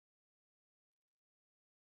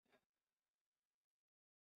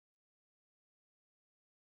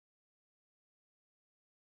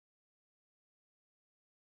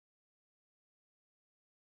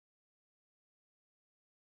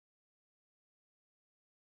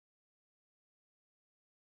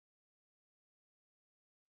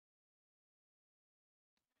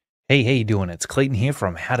Hey, how you doing? It's Clayton here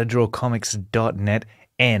from howtodrawcomics.net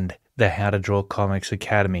and the How to Draw Comics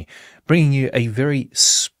Academy, bringing you a very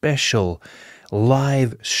special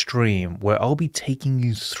live stream where I'll be taking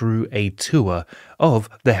you through a tour of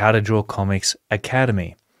the How to Draw Comics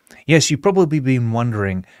Academy. Yes, you've probably been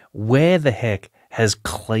wondering, where the heck has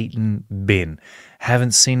Clayton been?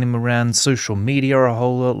 Haven't seen him around social media a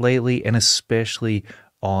whole lot lately, and especially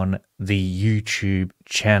on the YouTube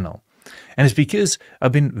channel. And it's because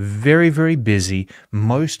I've been very, very busy.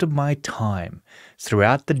 Most of my time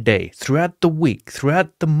throughout the day, throughout the week,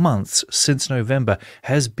 throughout the months since November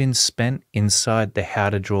has been spent inside the How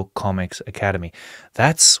to Draw Comics Academy.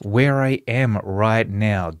 That's where I am right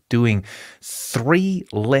now, doing 3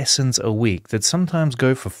 lessons a week that sometimes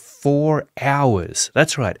go for 4 hours.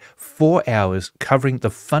 That's right, 4 hours, covering the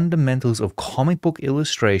fundamentals of comic book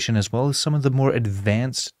illustration as well as some of the more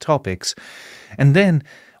advanced topics. And then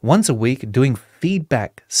once a week, doing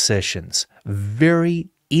feedback sessions, very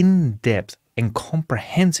in-depth and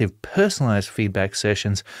comprehensive personalized feedback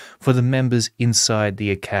sessions for the members inside the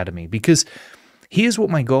Academy. Because here's what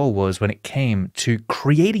my goal was when it came to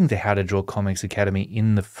creating the How to Draw Comics Academy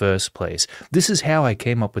in the first place. This is how I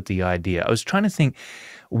came up with the idea. I was trying to think,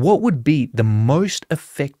 what would be the most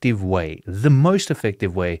effective way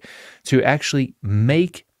to actually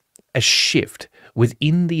make a shift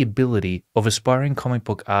within the ability of aspiring comic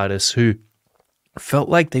book artists who felt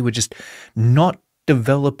like they were just not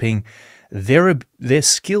developing their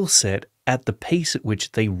skill set at the pace at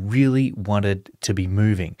which they really wanted to be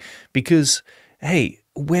moving. Because, hey,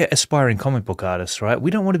 we're aspiring comic book artists, right?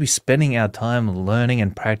 We don't want to be spending our time learning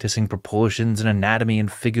and practicing proportions and anatomy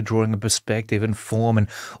and figure drawing and perspective and form and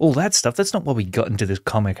all that stuff. That's not why we got into this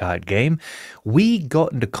comic art game. We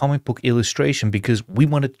got into comic book illustration because we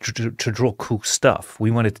wanted to draw cool stuff.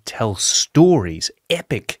 We wanted to tell stories,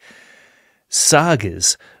 epic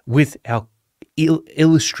sagas with our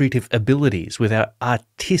illustrative abilities, with our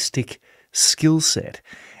artistic skill set.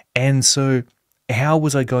 And so how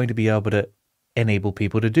was I going to be able to enable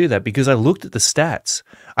people to do that? Because I looked at the stats.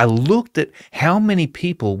 I looked at how many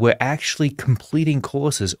people were actually completing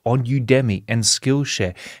courses on Udemy and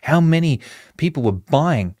Skillshare, how many people were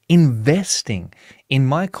buying, investing in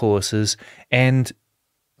my courses and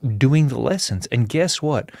doing the lessons. And guess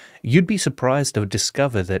what? You'd be surprised to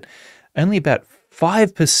discover that only about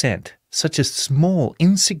 5%, such a small,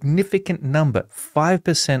 insignificant number,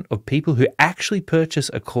 5% of people who actually purchase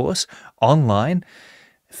a course online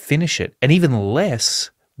finish it, and even less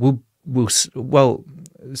will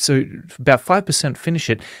so about 5% finish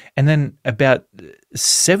it, and then about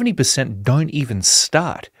 70% don't even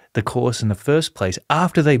start the course in the first place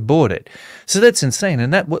after they bought it. So that's insane.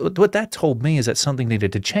 And that what that told me is that something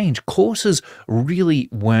needed to change. Courses really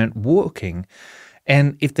weren't working.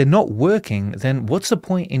 And if they're not working, then what's the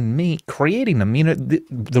point in me creating them? You know,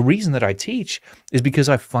 the reason that I teach is because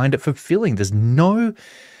I find it fulfilling. There's no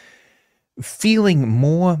feeling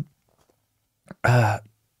more, I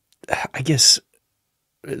guess,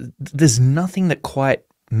 there's nothing that quite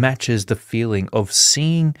matches the feeling of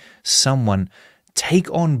seeing someone take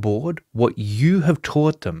on board what you have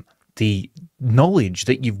taught them, the knowledge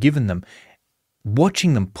that you've given them,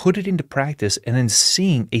 watching them put it into practice, and then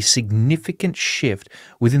seeing a significant shift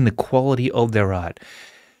within the quality of their art.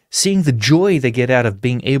 Seeing the joy they get out of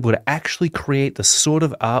being able to actually create the sort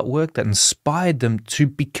of artwork that inspired them to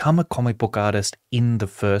become a comic book artist in the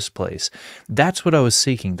first place. That's what I was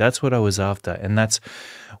seeking. That's what I was after. And that's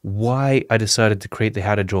why I decided to create the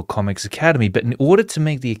How to Draw Comics Academy. But in order to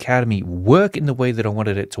make the Academy work in the way that I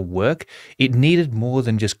wanted it to work, it needed more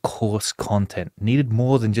than just course content, needed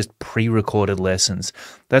more than just pre-recorded lessons.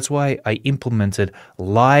 That's why I implemented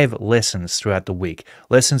live lessons throughout the week,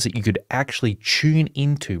 lessons that you could actually tune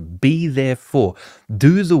into, be there for,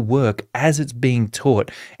 do the work as it's being taught,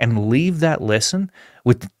 and leave that lesson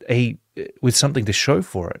with something to show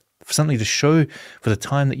for it, something to show for the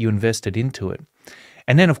time that you invested into it.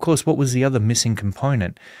 And then, of course, what was the other missing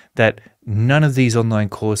component that none of these online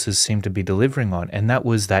courses seem to be delivering on? And that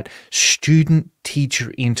was that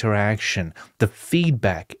student-teacher interaction, the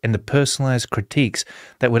feedback and the personalized critiques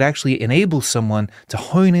that would actually enable someone to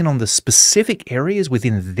hone in on the specific areas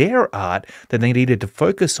within their art that they needed to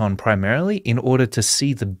focus on primarily in order to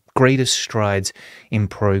see the greatest strides in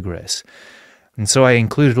progress. And so I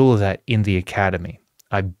included all of that in the Academy.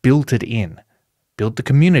 I built it in, built the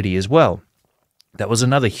community as well. That was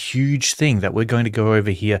another huge thing that we're going to go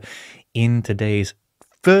over here in today's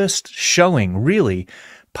first showing, really.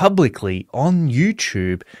 publicly on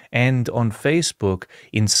YouTube and on Facebook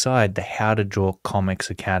inside the How to Draw Comics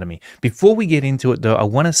Academy. Before we get into it, though, I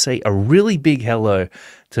want to say a really big hello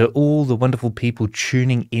to all the wonderful people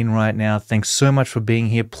tuning in right now. Thanks so much for being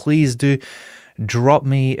here. Please do drop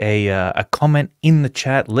me a comment in the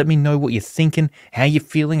chat. Let me know what you're thinking, how you're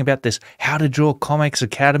feeling about this How to Draw Comics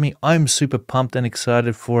Academy. I'm super pumped and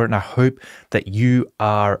excited for it, and I hope that you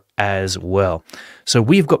are as well. So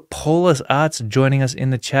we've got Paulus Arts joining us in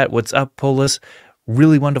the chat. What's up, Paulus?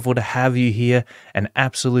 Really wonderful to have you here. An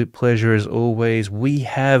absolute pleasure as always. We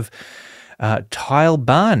have Tile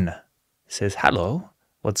Ban says, hello,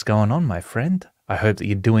 what's going on, my friend? I hope that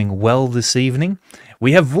you're doing well this evening.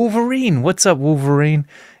 We have Wolverine. What's up, Wolverine?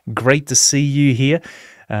 Great to see you here.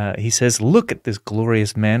 He says, look at this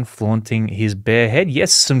glorious man flaunting his bare head.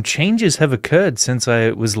 Yes, some changes have occurred since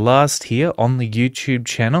I was last here on the YouTube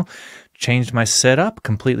channel. Changed my setup,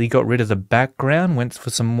 completely got rid of the background, went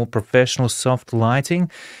for some more professional soft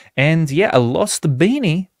lighting. And yeah, I lost the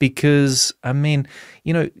beanie because, I mean,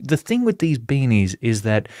 you know, the thing with these beanies is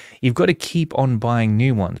that you've got to keep on buying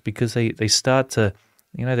new ones because they start to,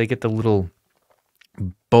 you know, they get the little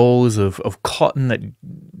balls of cotton that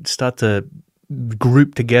start to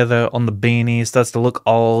group together on the beanie. It starts to look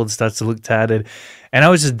old, starts to look tattered. And I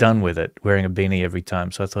was just done with it, wearing a beanie every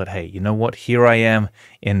time. So I thought, hey, you know what? Here I am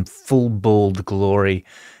in full bald glory.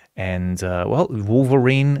 And, well,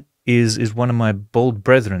 Wolverine is one of my bald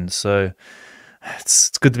brethren. So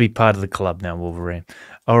it's good to be part of the club now, Wolverine.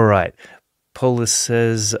 All right. Paulus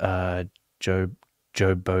says, Joe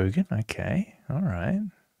Bogan. Okay. All right.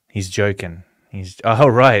 He's joking. Oh,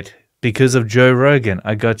 right. Because of Joe Rogan.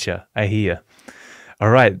 I gotcha. I hear.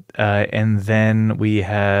 All right. And then we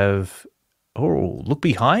have... Oh, look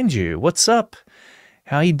behind you. What's up?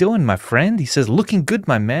 How you doing, my friend? He says, looking good,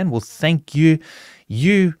 my man. Well, thank you.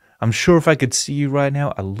 You, I'm sure if I could see you right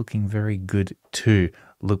now, are looking very good too.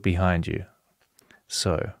 Look behind you.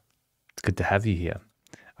 So, it's good to have you here.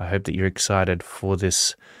 I hope that you're excited for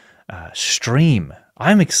this stream.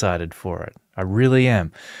 I'm excited for it. I really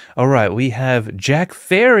am. All right, we have Jack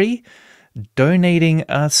Ferry donating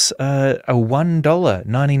us a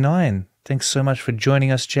 $1.99. Thanks so much for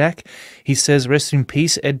joining us, Jack. He says, rest in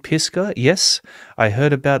peace, Ed Pisker. Yes, I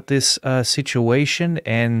heard about this situation,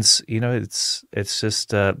 and, you know, it's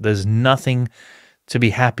just, there's nothing to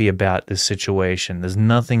be happy about this situation. There's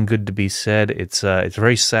nothing good to be said. It's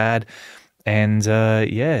very sad, and,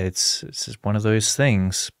 yeah, it's just one of those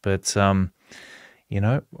things. But, you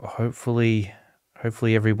know, hopefully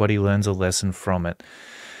everybody learns a lesson from it.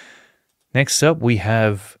 Next up, we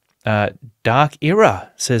have... Dark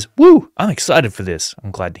Era says, woo, I'm excited for this.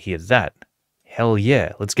 I'm glad to hear that. Hell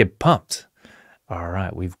yeah, let's get pumped. All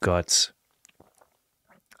right, we've got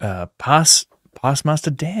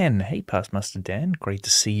Pastmaster Dan. Hey, Pastmaster Dan, great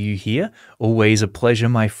to see you here. Always a pleasure,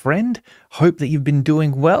 my friend. Hope that you've been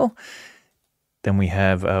doing well. Then we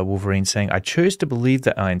have Wolverine saying, I chose to believe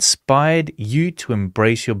that I inspired you to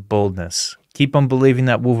embrace your boldness. Keep on believing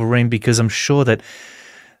that, Wolverine, because I'm sure that...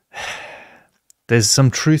 There's some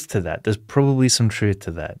truth to that. There's probably some truth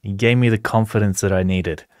to that. You gave me the confidence that I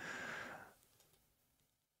needed.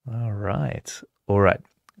 All right. All right.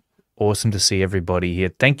 Awesome to see everybody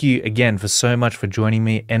here. Thank you again for so much for joining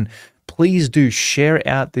me. And please do share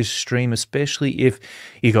out this stream, especially if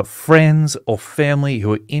you got friends or family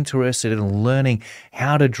who are interested in learning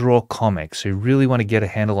how to draw comics, who really want to get a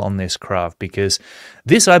handle on this craft, because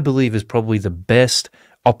this, I believe, is probably the best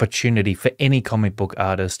opportunity for any comic book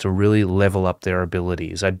artist to really level up their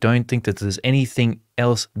abilities. I don't think that there's anything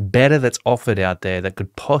else better that's offered out there that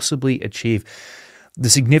could possibly achieve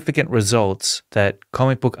the significant results that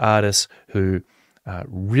comic book artists who are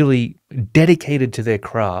really dedicated to their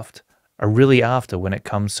craft are really after when it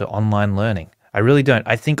comes to online learning. I really don't.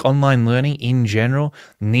 I think online learning in general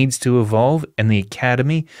needs to evolve, and the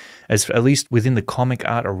Academy, as at least within the comic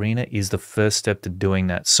art arena, is the first step to doing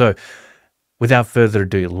that. So without further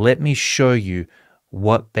ado, let me show you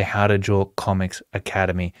what the How to Draw Comics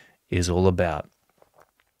Academy is all about.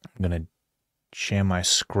 I'm going to share my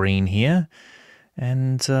screen here,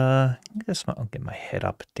 and I guess I'll get my head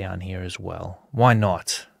up down here as well. Why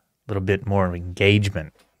not? A little bit more of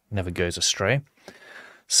engagement never goes astray.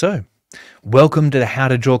 So, welcome to the How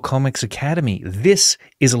to Draw Comics Academy. This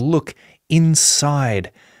is a look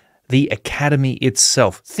inside the Academy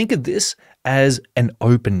itself. Think of this as an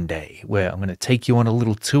open day where I'm going to take you on a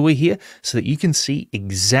little tour here so that you can see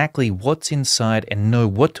exactly what's inside and know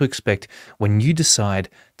what to expect when you decide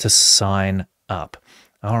to sign up.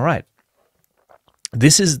 All right.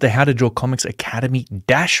 This is the How to Draw Comics Academy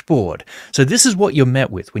dashboard. So this is what you're met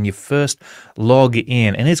with when you first log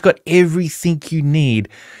in, and it's got everything you need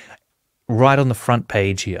right on the front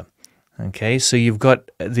page here. Okay, so you've got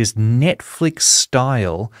this Netflix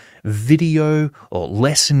style video or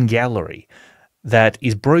lesson gallery that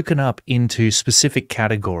is broken up into specific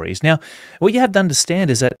categories. Now, what you have to understand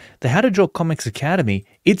is that the How to Draw Comics Academy,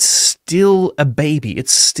 it's still a baby.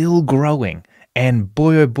 It's still growing. And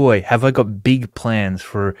boy, oh boy, have I got big plans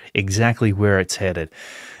for exactly where it's headed.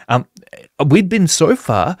 We've been so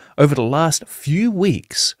far over the last few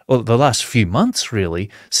weeks, or the last few months really,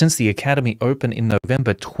 since the Academy opened in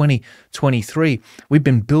November 2023, we've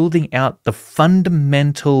been building out the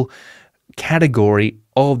fundamental category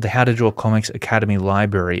of the How to Draw Comics Academy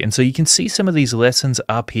library. And so you can see some of these lessons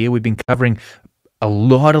up here. We've been covering a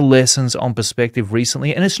lot of lessons on perspective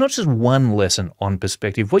recently, and it's not just one lesson on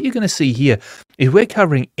perspective. What you're going to see here is we're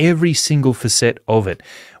covering every single facet of it.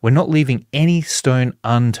 We're not leaving any stone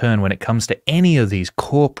unturned when it comes to any of these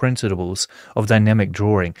core principles of dynamic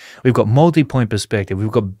drawing. We've got multi-point perspective.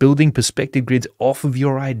 We've got building perspective grids off of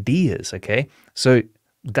your ideas, okay? So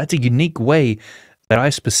that's a unique way that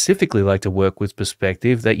I specifically like to work with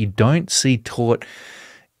perspective that you don't see taught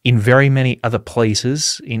in very many other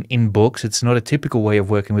places in books. It's not a typical way of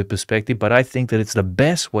working with perspective, but I think that it's the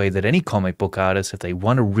best way that any comic book artist, if they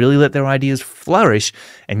want to really let their ideas flourish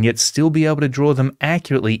and yet still be able to draw them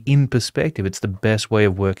accurately in perspective, it's the best way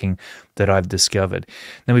of working that I've discovered.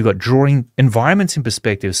 Then we've got drawing environments in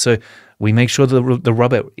perspective. So we make sure the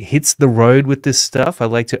rubber hits the road with this stuff. I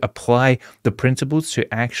like to apply the principles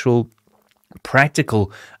to actual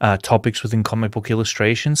practical topics within comic book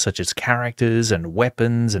illustrations, such as characters and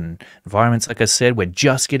weapons and environments. Like I said, we're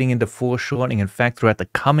just getting into foreshortening. In fact, throughout the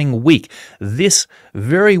coming week, this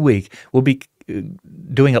very week, we'll be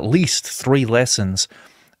doing at least 3 lessons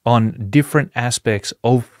on different aspects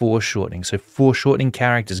of foreshortening. So foreshortening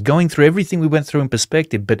characters, going through everything we went through in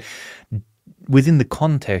perspective, but within the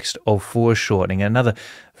context of foreshortening. Another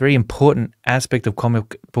very important aspect of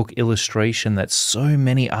comic book illustration that so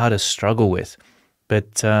many artists struggle with.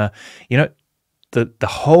 But, you know, the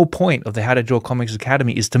whole point of the How to Draw Comics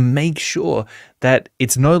Academy is to make sure that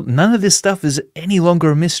none of this stuff is any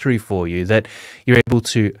longer a mystery for you, that you're able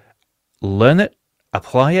to learn it,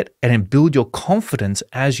 apply it, and then build your confidence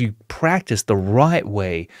as you practice the right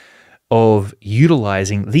way of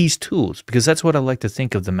utilizing these tools, because that's what I like to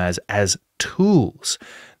think of them as tools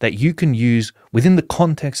that you can use within the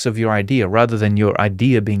context of your idea rather than your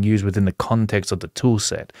idea being used within the context of the tool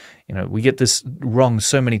set. You know, we get this wrong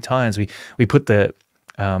so many times. We put the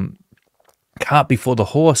cart before the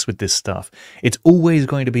horse with this stuff. It's always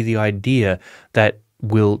going to be the idea that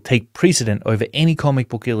will take precedent over any comic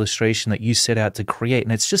book illustration that you set out to create.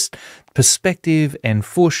 And it's just perspective and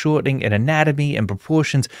foreshortening and anatomy and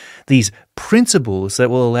proportions, these principles that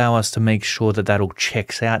will allow us to make sure that that all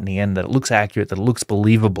checks out in the end, that it looks accurate, that it looks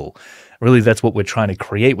believable. Really, that's what we're trying to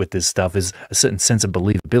create with this stuff, is a certain sense of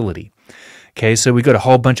believability. Okay, so we've got a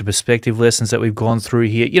whole bunch of perspective lessons that we've gone through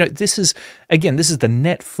here. You know, this is the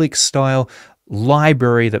Netflix style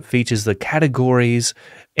library that features the categories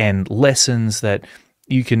and lessons that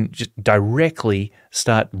you can just directly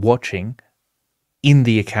start watching in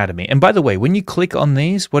the Academy. And by the way, when you click on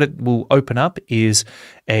these, what it will open up is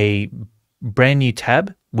a brand new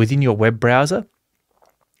tab within your web browser,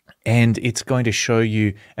 and it's going to show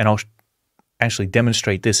you, and I'll actually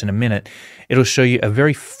demonstrate this in a minute, it'll show you a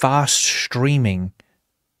very fast streaming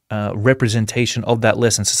representation of that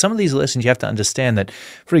lesson. So some of these lessons you have to understand that,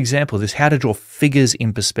 for example, this how to draw figures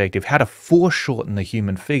in perspective, how to foreshorten the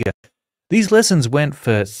human figure. These lessons went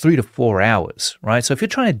for 3 to 4 hours, right? So if you're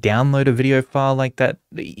trying to download a video file like that,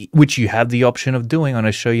 which you have the option of doing, I'm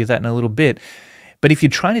going to show you that in a little bit. But if you're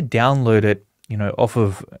trying to download it, you know, off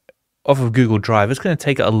of Google Drive, it's going to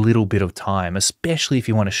take a little bit of time, especially if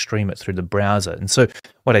you want to stream it through the browser. And so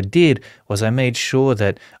what I did was I made sure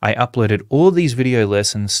that I uploaded all these video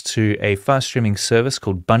lessons to a fast streaming service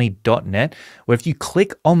called bunny.net, where if you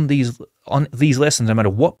click on these lessons, no matter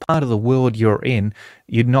what part of the world you're in,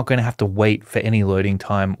 you're not going to have to wait for any loading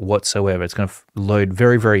time whatsoever. It's going to load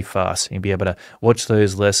very, very fast. You'll be able to watch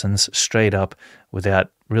those lessons straight up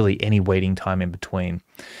without really any waiting time in between.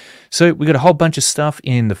 So we got a whole bunch of stuff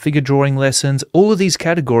in the figure drawing lessons. All of these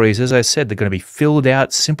categories, as I said, they're going to be filled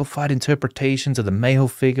out, simplified interpretations of the male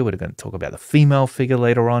figure. We're going to talk about the female figure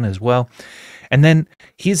later on as well. And then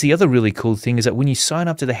here's the other really cool thing, is that when you sign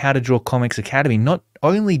up to the How to Draw Comics Academy, not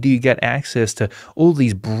only do you get access to all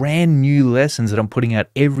these brand new lessons that I'm putting out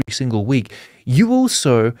every single week, you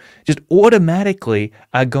also just automatically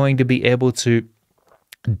are going to be able to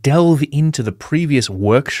delve into the previous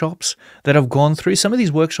workshops that I've gone through. Some of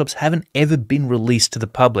these workshops haven't ever been released to the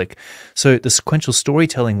public. So the sequential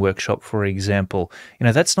storytelling workshop, for example,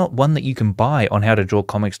 that's not one that you can buy on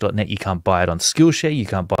howtodrawcomics.net. You can't buy it on Skillshare. You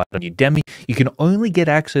can't buy it on Udemy. You can only get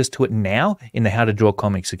access to it now in the How to Draw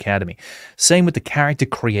Comics Academy. Same with the character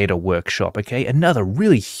creator workshop, okay? Another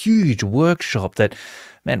really huge workshop that,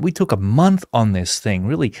 man, we took a month on this thing,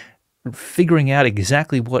 really figuring out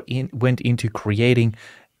exactly what went into creating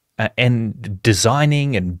and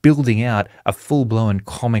designing and building out a full-blown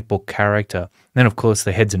comic book character. Then, of course,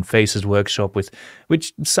 the Heads and Faces workshop,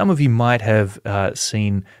 which some of you might have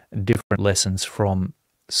seen different lessons from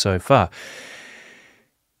so far.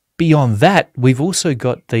 Beyond that, we've also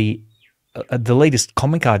got the latest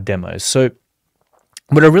comic art demos. So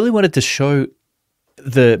what I really wanted to show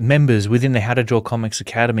the members within the How to Draw Comics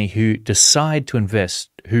Academy who decide to invest,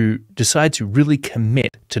 who decide to really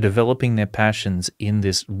commit to developing their passions in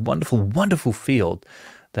this wonderful, wonderful field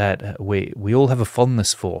that we all have a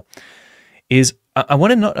fondness for, is I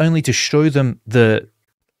wanted not only to show them the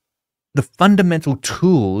fundamental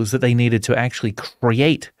tools that they needed to actually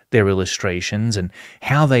create their illustrations and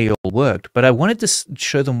how they all worked, but I wanted to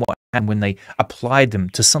show them what happened when they applied them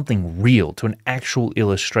to something real, to an actual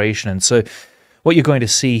illustration. And so what you're going to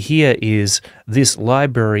see here is this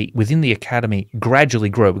library within the Academy gradually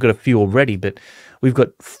grow. We've got a few already, but we've got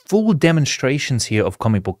full demonstrations here of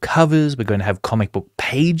comic book covers. We're going to have comic book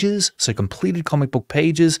pages, so completed comic book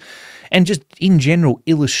pages, and just in general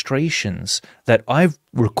illustrations that I've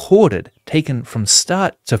recorded, taken from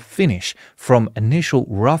start to finish, from initial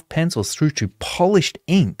rough pencils through to polished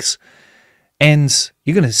inks. And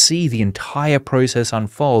you're going to see the entire process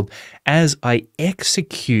unfold as I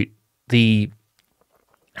execute the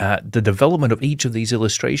development of each of these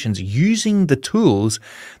illustrations using the tools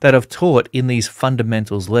that I've taught in these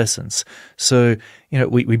fundamentals lessons. So,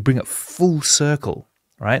 we bring it full circle,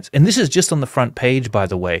 right? And this is just on the front page, by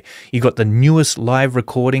the way. You got the newest live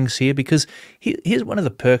recordings here, because here's one of the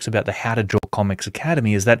perks about the How to Draw Comics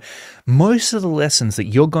Academy is that most of the lessons that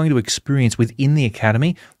you're going to experience within the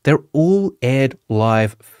Academy, they're all aired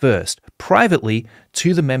live first, privately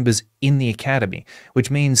to the members in the Academy, which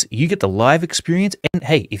means you get the live experience. And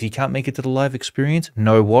hey, if you can't make it to the live experience,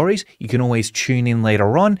 no worries. You can always tune in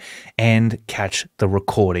later on and catch the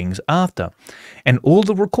recordings after. And all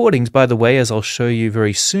the recordings, by the way, as I'll show you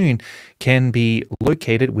very soon, can be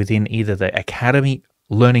located within either the Academy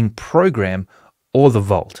Learning Program or the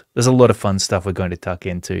Vault. There's a lot of fun stuff we're going to tuck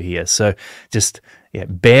into here. So just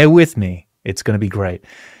bear with me. It's going to be great.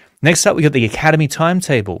 Next up, we got the Academy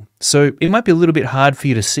timetable. So it might be a little bit hard for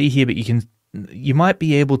you to see here, but you might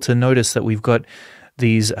be able to notice that we've got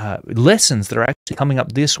these lessons that are actually coming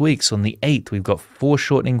up this week. So on the 8th, we've got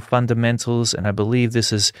foreshortening fundamentals, and I believe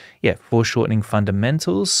this is, foreshortening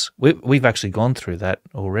fundamentals. We've actually gone through that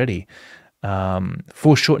already.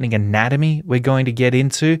 Foreshortening anatomy we're going to get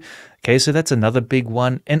into. Okay, so that's another big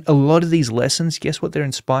one. And a lot of these lessons, guess what they're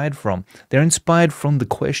inspired from? They're inspired from the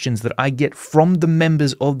questions that I get from the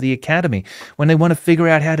members of the Academy. When they want to figure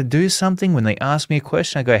out how to do something, when they ask me a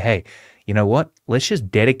question, I go, hey, you know what? Let's just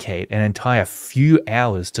dedicate an entire few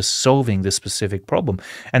hours to solving this specific problem.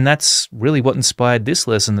 And that's really what inspired this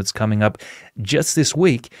lesson that's coming up just this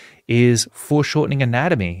week, is foreshortening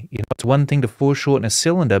anatomy. It's one thing to foreshorten a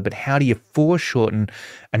cylinder, but how do you foreshorten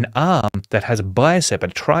an arm that has a bicep, a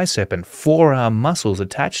tricep, and forearm muscles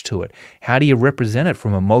attached to it? How do you represent it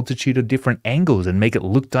from a multitude of different angles and make it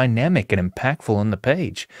look dynamic and impactful on the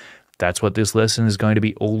page? That's what this lesson is going to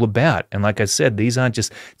be all about. And like I said, these aren't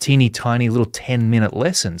just teeny tiny little 10-minute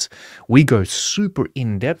lessons. We go super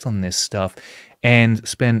in-depth on this stuff and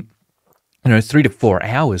spend 3 to 4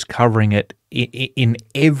 hours covering it in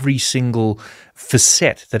every single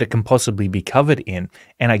facet that it can possibly be covered in.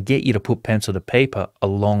 And I get you to put pencil to paper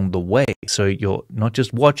along the way. So you're not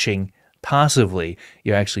just watching passively,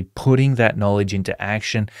 you're actually putting that knowledge into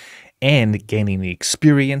action and gaining the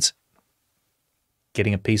experience,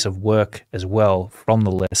 getting a piece of work as well from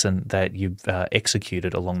the lesson that you've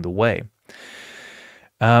executed along the way.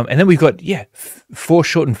 And then we've got,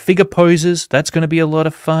 foreshortened figure poses. That's going to be a lot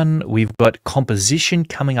of fun. We've got composition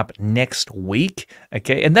coming up next week,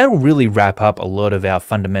 okay? And that'll really wrap up a lot of our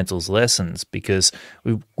fundamentals lessons, because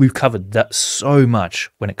we've covered that so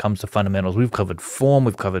much when it comes to fundamentals. We've covered form,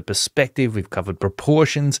 we've covered perspective, we've covered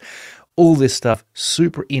proportions, all this stuff,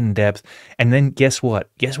 super in-depth. And then guess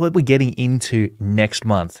what? Guess what we're getting into next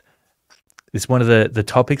month? It's one of the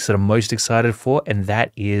topics that I'm most excited for, and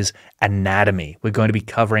that is anatomy. We're going to be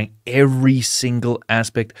covering every single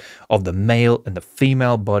aspect of the male and the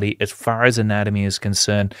female body as far as anatomy is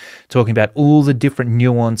concerned, talking about all the different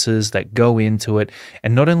nuances that go into it,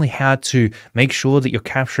 and not only how to make sure that you're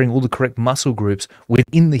capturing all the correct muscle groups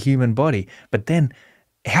within the human body, but then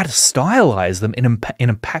how to stylize them in an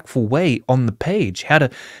impactful way on the page, how to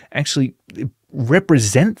actually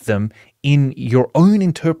represent them in your own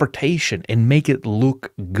interpretation and make it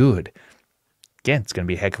look good. Again, it's going to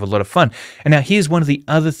be a heck of a lot of fun. And now here's one of the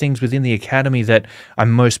other things within the Academy that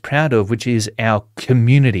I'm most proud of, which is our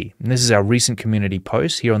community. And this is our recent community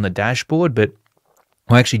post here on the dashboard, but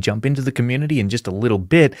I'll actually jump into the community in just a little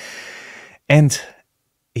bit. And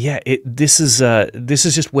yeah, this is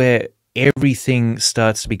just where everything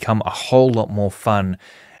starts to become a whole lot more fun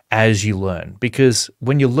as you learn, because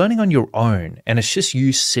when you're learning on your own and it's just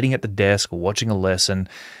you sitting at the desk or watching a lesson,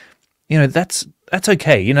 that's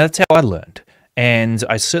okay. That's how I learned, and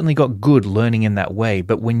I certainly got good learning in that way.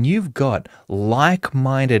 But when you've got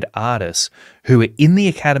like-minded artists who are in the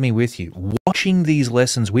Academy with you, watching these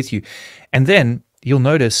lessons with you, and then you'll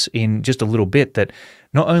notice in just a little bit that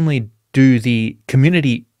not only do the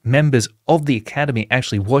community members of the Academy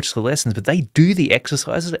actually watch the lessons, but they do the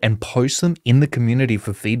exercises and post them in the community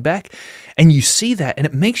for feedback. And you see that, and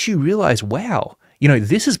it makes you realize, wow,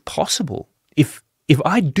 this is possible. If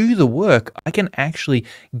I do the work, I can actually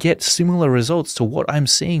get similar results to what I'm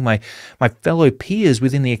seeing my fellow peers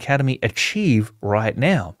within the Academy achieve right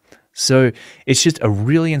now. So it's just a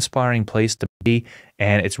really inspiring place to be,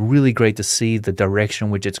 and it's really great to see the direction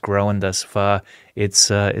which it's growing thus far. It's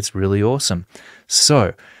really awesome.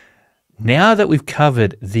 So now that we've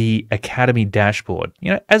covered the Academy dashboard,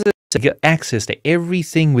 as I said, you get access to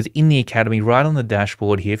everything within the Academy right on the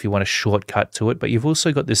dashboard here if you want a shortcut to it, but you've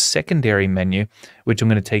also got this secondary menu, which I'm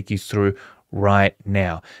going to take you through right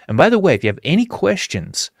now. And by the way, if you have any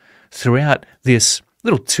questions throughout this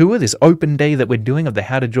little tour, this open day that we're doing of the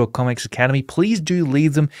How to Draw Comics Academy, please do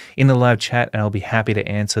leave them in the live chat and I'll be happy to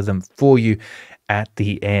answer them for you at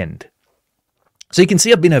the end. So you can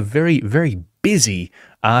see I've been a very, very busy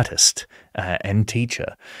artist and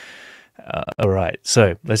teacher. All right,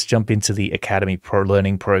 so let's jump into the Academy Pro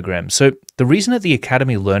Learning Program. So the reason that the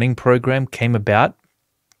Academy Learning Program came about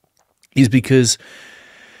is because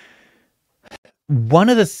one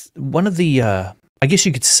of the I guess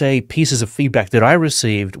you could say pieces of feedback that I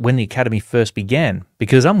received when the Academy first began,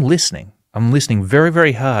 because I'm listening very,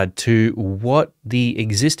 very hard to what the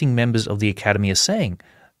existing members of the Academy are saying.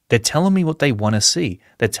 They're telling me what they want to see.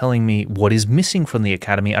 They're telling me what is missing from the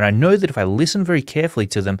Academy, and I know that if I listen very carefully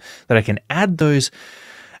to them, that I can add those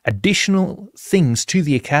additional things to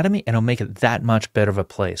the Academy, and I'll make it that much better of a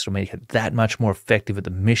place. It'll make it that much more effective at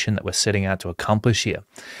the mission that we're setting out to accomplish here.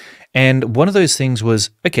 And one of those things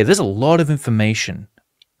was, okay, there's a lot of information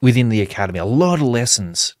within the Academy, a lot of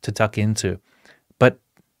lessons to tuck into, but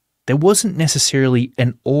there wasn't necessarily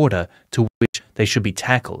an order to which they should be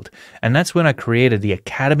tackled. And that's when I created the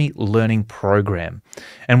Academy Learning Program.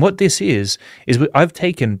 And what this is I've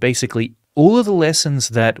taken basically all of the lessons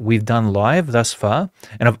that we've done live thus far,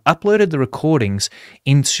 and I've uploaded the recordings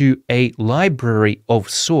into a library of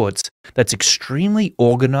sorts that's extremely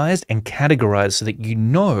organized and categorized so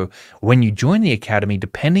that when you join the Academy,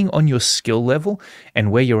 depending on your skill level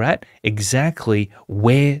and where you're at, exactly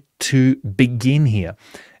where to begin here.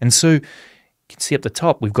 And so you can see up the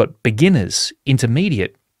top, we've got beginners,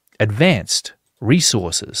 intermediate, advanced,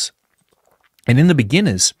 resources. And in the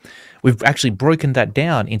beginners, we've actually broken that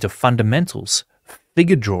down into fundamentals,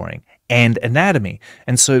 figure drawing, and anatomy.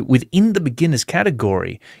 And so within the beginners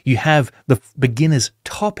category, you have the beginners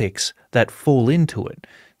topics that fall into it.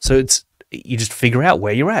 So you just figure out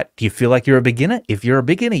where you're at. Do you feel like you're a beginner? If you're a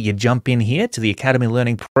beginner, you jump in here to the Academy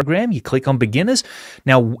Learning Program, you click on beginners.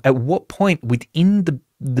 Now, at what point within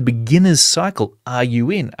the beginner's cycle are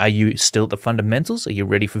you in? Are you still at the fundamentals? Are you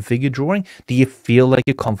ready for figure drawing? Do you feel like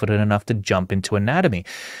you're confident enough to jump into anatomy?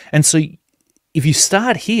 And so if you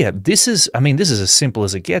start here, this is as simple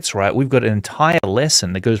as it gets, right? We've got an entire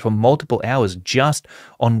lesson that goes for multiple hours just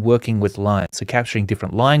on working with lines. So capturing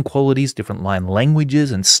different line qualities, different line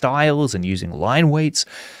languages and styles, and using line weights.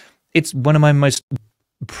 It's one of my most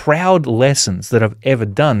proud lessons that I've ever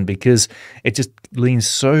done, because it just leans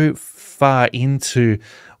so far into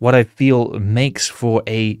what I feel makes for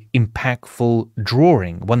a impactful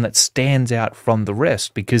drawing, one that stands out from the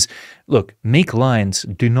rest. Because look, meek lines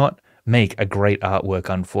do not make a great artwork,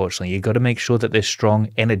 unfortunately. You've got to make sure that they're strong,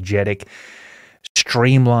 energetic,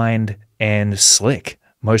 streamlined, and slick,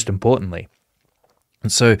 most importantly.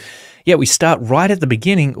 And so, yeah, we start right at the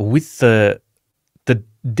beginning with the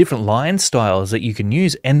different line styles that you can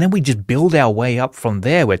use, and then we just build our way up from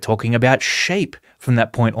there. We're talking about shape from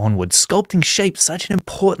that point onwards. Sculpting shape, such an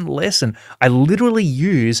important lesson. I literally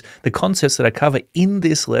use the concepts that I cover in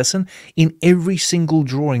this lesson in every single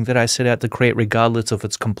drawing that I set out to create, regardless of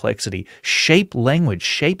its complexity. Shape language,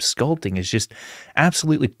 shape sculpting is just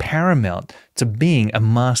absolutely paramount to being a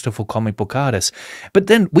masterful comic book artist. But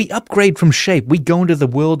then we upgrade from shape. We go into the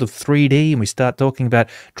world of 3D and we start talking about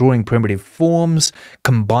drawing primitive forms,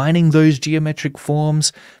 combining those geometric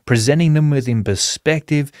forms, presenting them within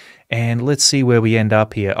perspective, and let's see where we end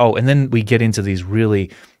up here. Oh, and then we get into these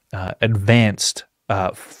really advanced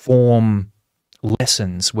form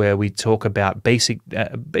lessons where we talk about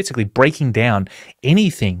basically breaking down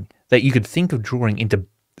anything that you could think of drawing into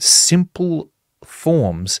simple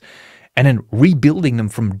forms and then rebuilding them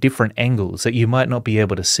from different angles that you might not be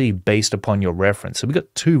able to see based upon your reference. So we've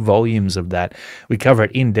got 2 volumes of that. We cover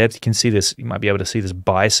it in depth. You can see this, you might be able to see this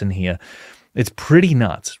bison here. It's pretty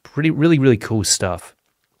nuts, really cool stuff.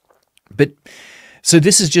 But so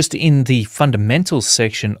this is just in the fundamentals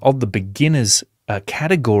section of the beginners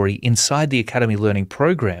category inside the Academy Learning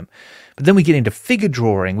Program. But then we get into figure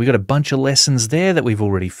drawing. We got a bunch of lessons there that we've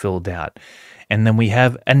already filled out. And then we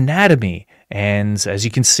have anatomy. And as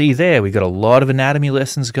you can see there, we've got a lot of anatomy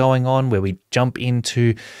lessons going on where we jump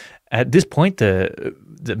into, at this point,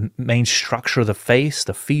 the main structure of the face,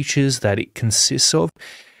 the features that it consists of.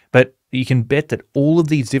 But you can bet that all of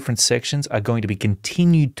these different sections are going to be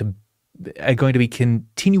continually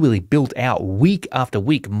built out week after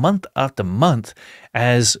week, month after month,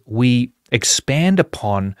 as we expand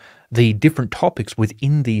upon the different topics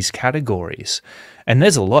within these categories. And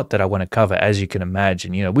there's a lot that I want to cover, as you can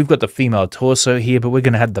imagine. You know, we've got the female torso here, but we're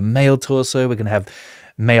going to have the male torso. We're going to have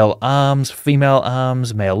male arms,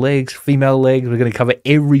 male legs, female legs. We're going to cover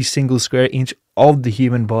every single square inch of the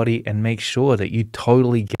human body and make sure that you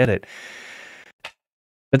totally get it.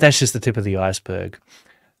 But that's just the tip of the iceberg.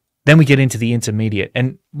 Then we get into the intermediate.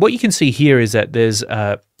 And what you can see here is that there's,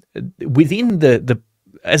 within the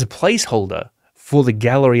as a placeholder for the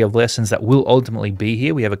gallery of lessons that will ultimately be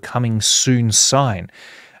here, we have a coming soon sign.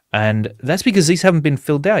 And that's because these haven't been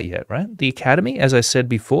filled out yet, right? The Academy, as I said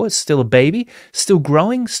before, is still a baby, still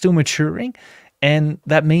growing, still maturing. And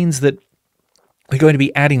that means that we're going to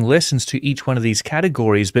be adding lessons to each one of these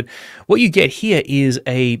categories. But what you get here is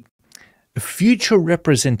a future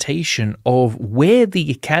representation of where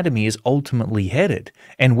the Academy is ultimately headed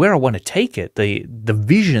and where I want to take it, the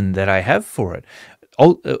vision that I have for it.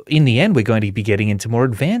 In the end, we're going to be getting into more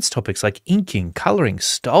advanced topics like inking, coloring,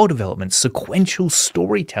 style development, sequential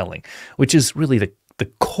storytelling, which is really the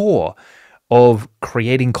core of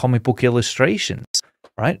creating comic book illustrations,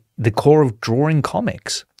 right? The core of drawing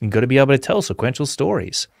comics. You've got to be able to tell sequential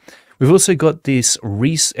stories. We've also got this,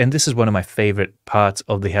 and this is one of my favorite parts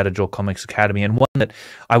of the How to Draw Comics Academy, and one that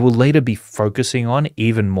I will later be focusing on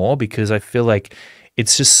even more, because I feel like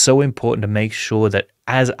it's just so important to make sure that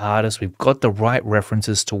as artists, we've got the right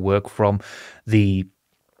references to work from, the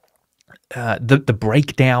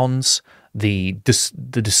breakdowns, the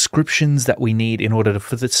descriptions that we need in order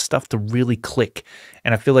for this stuff to really click.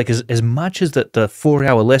 And I feel like as much as that the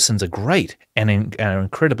 4-hour lessons are great and are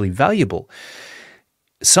incredibly valuable,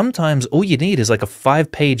 sometimes all you need is like a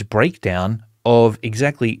 5-page breakdown of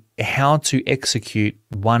exactly how to execute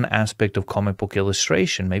one aspect of comic book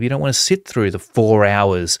illustration. Maybe you don't want to sit through the 4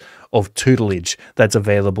 hours of tutelage that's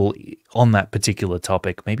available on that particular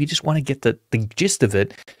topic. Maybe you just want to get the gist of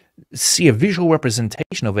it, see a visual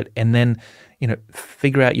representation of it, and then, you know,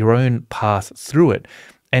 figure out your own path through it.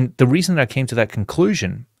 And the reason that I came to that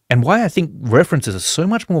conclusion, and why I think references are so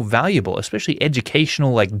much more valuable, especially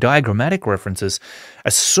educational, like diagrammatic references,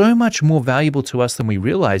 are so much more valuable to us than we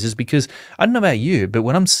realize, is because, I don't know about you, but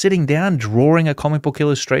when I'm sitting down drawing a comic book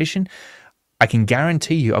illustration, I can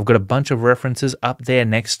guarantee you I've got a bunch of references up there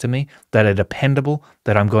next to me that are dependable,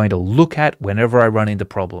 that I'm going to look at whenever I run into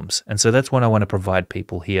problems. And so that's what I want to provide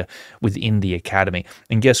people here within the Academy.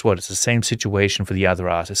 And guess what? It's the same situation for the other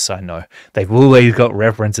artists I know. They've always got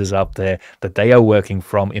references up there that they are working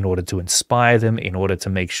from in order to inspire them, in order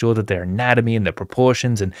to make sure that their anatomy and their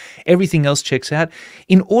proportions and everything else checks out,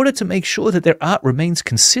 in order to make sure that their art remains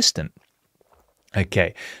consistent.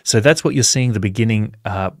 Okay, so that's what you're seeing the beginning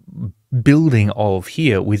building of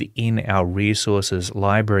here within our resources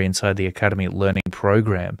library inside the Academy Learning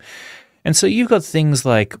Program. And so you've got things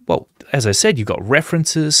like, well, as I said, you've got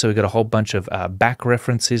references. So we've got a whole bunch of back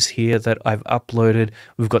references here that I've uploaded.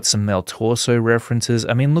 We've got some male torso references.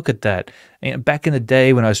 I mean, look at that. Back in the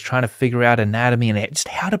day when I was trying to figure out anatomy and just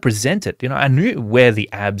how to present it, I knew where the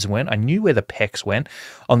abs went. I knew where the pecs went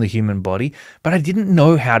on the human body, but I didn't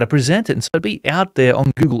know how to present it. And so I'd be out there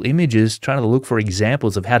on Google Images trying to look for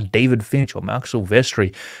examples of how David Finch or Mark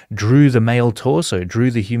Silvestri drew the male torso, drew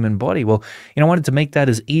the human body. Well, I wanted to make that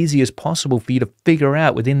as easy as possible for you to figure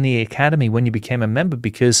out within the Academy when you became a member,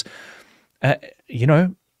 because,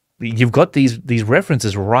 you've got these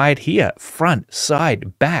references right here, front,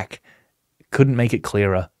 side, back. Couldn't make it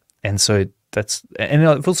clearer. And so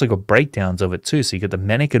I've also got breakdowns of it too. So you got the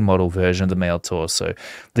mannequin model version of the male torso,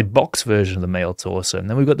 the box version of the male torso, and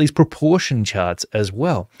then we've got these proportion charts as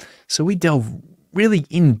well. So we delve really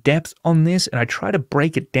in depth on this, and I try to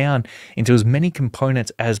break it down into as many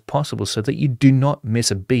components as possible so that you do not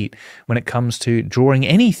miss a beat when it comes to drawing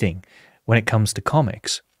anything when it comes to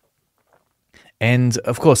comics. And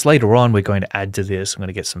of course, later on, we're going to add to this. I'm going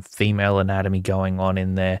to get some female anatomy going on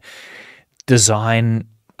in there. Design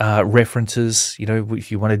references,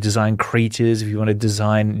 if you want to design creatures, if you want to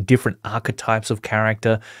design different archetypes of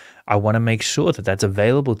character, I want to make sure that that's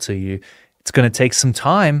available to you. It's going to take some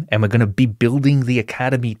time, and we're going to be building the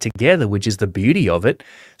Academy together, which is the beauty of it.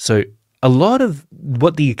 So a lot of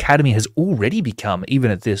what the Academy has already become, even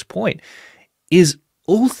at this point, is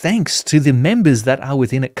all thanks to the members that are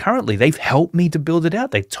within it currently. They've helped me to build it out.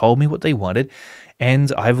 They told me what they wanted,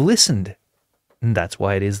 and I've listened. And that's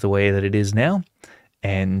why it is the way that it is now,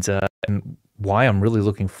 and why I'm really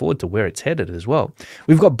looking forward to where it's headed as well.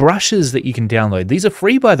 We've got brushes that you can download. These are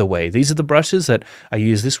free, by the way. These are the brushes that I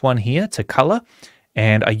use. This one here to color,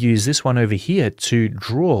 and I use this one over here to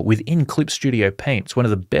draw within Clip Studio Paint. It's one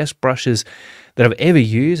of the best brushes that I've ever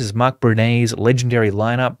used. Is Mark Brunet's legendary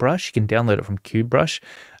lineup brush. You can download it from CubeBrush,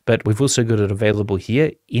 but we've also got it available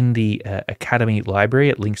here in the Academy library.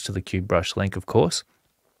 It links to the CubeBrush link, of course.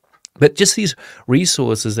 But just these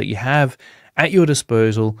resources that you have at your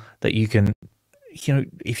disposal that you can,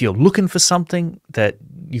 if you're looking for something that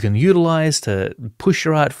you can utilize to push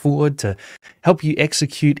your art forward, to help you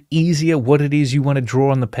execute easier what it is you want to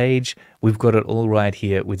draw on the page, we've got it all right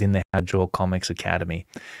here within the How to Draw Comics Academy.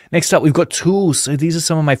 Next up, we've got tools. So these are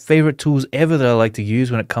some of my favorite tools ever that I like to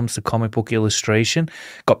use when it comes to comic book illustration.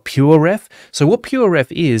 Got PureRef. So what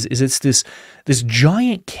PureRef is it's this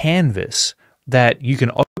giant canvas that you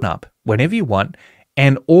can open up whenever you want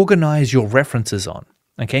and organize your references on.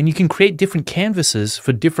 Okay, and you can create different canvases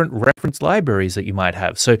for different reference libraries that you might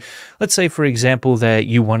have. So let's say, for example, that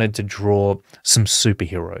you wanted to draw some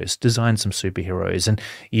superheroes, design some superheroes, and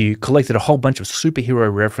you collected a whole bunch of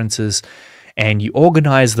superhero references and you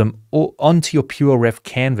organize them onto your PureRef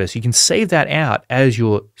canvas. You can save that out as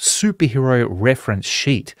your superhero reference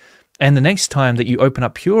sheet. And the next time that you open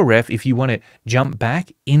up PureRef, if you want to jump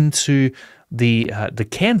back into the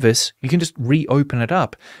canvas, you can just reopen it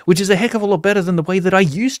up, which is a heck of a lot better than the way that I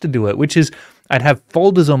used to do it, which is I'd have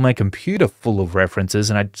folders on my computer full of references,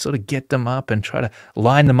 and I'd sort of get them up and try to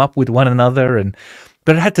line them up with one another,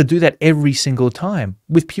 but I had to do that every single time.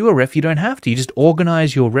 With PureRef, you don't have to. You just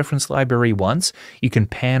organize your reference library once. You can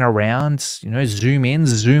pan around, zoom in,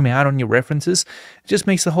 zoom out on your references. It just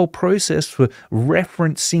makes the whole process for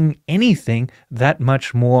referencing anything that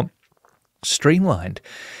much more streamlined.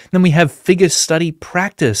 Then we have Figure Study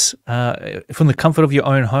Practice from the comfort of your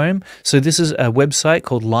own home. So this is a website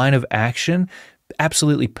called Line of Action.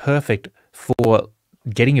 Absolutely perfect for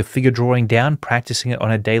getting your figure drawing down, practicing it on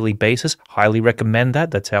a daily basis. Highly recommend that.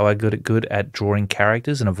 That's how I got good at drawing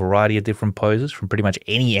characters in a variety of different poses from pretty much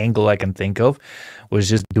any angle I can think of, was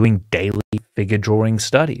just doing daily figure drawing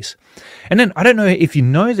studies. And then, I don't know if you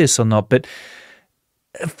know this or not, but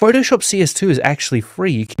Photoshop CS2 is actually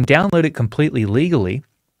free. You can download it completely legally.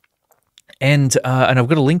 And I've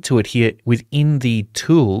got a link to it here within the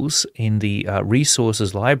tools in the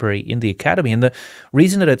resources library in the Academy. And the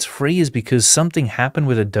reason that it's free is because something happened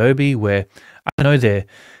with Adobe where, I know, their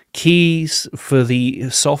keys for the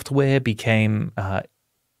software became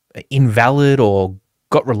invalid or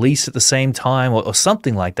got released at the same time or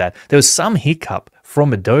something like that. There was some hiccup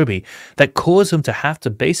from Adobe that caused them to have to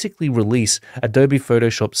basically release Adobe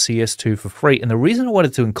Photoshop CS2 for free. And the reason I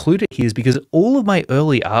wanted to include it here is because all of my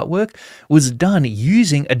early artwork was done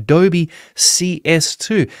using Adobe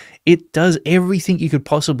CS2. It does everything you could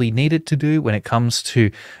possibly need it to do when it comes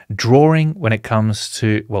to drawing, when it comes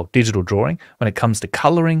to, well, digital drawing, when it comes to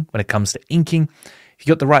coloring, when it comes to inking. If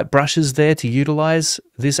you got the right brushes there to utilize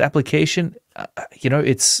this application,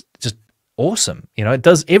 it's just awesome. It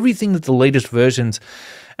does everything that the latest versions,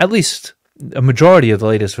 at least a majority of the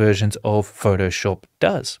latest versions of Photoshop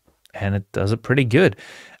does. And it does it pretty good.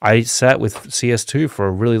 I sat with CS2 for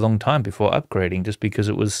a really long time before upgrading just because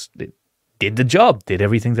it did the job, did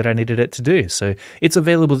everything that I needed it to do. So it's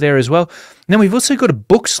available there as well. Now we've also got a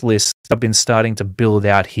books list I've been starting to build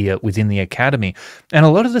out here within the Academy. And a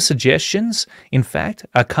lot of the suggestions, in fact,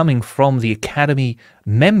 are coming from the Academy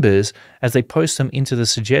members as they post them into the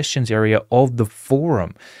suggestions area of the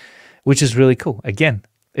forum, which is really cool. Again,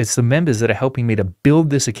 it's the members that are helping me to build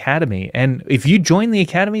this Academy. And if you join the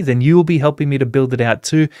Academy, then you will be helping me to build it out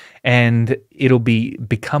too. And it'll be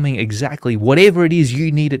becoming exactly whatever it is you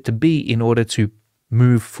need it to be in order to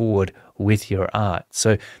move forward with your art.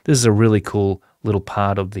 So this is a really cool little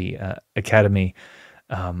part of the Academy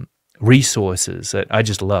resources that I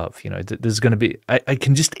just love. You know, there's going to be, I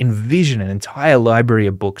can just envision an entire library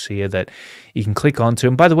of books here that you can click onto.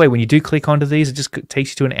 And by the way, when you do click onto these, it just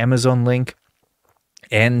takes you to an Amazon link.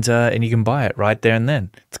 And you can buy it right there and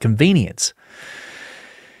then. It's convenience.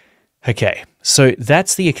 Okay, so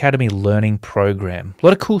that's the Academy Learning Program. A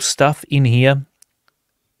lot of cool stuff in here.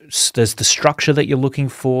 There's the structure that you're looking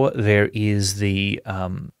for. There is the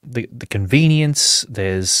convenience.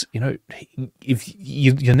 There's, you know, if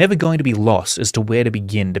you're never going to be lost as to where to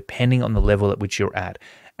begin, depending on the level at which you're at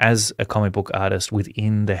as a comic book artist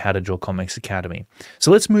within the How to Draw Comics Academy.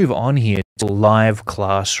 So let's move on here to live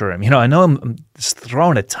classroom. You know, I know I'm just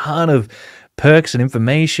throwing a ton of perks and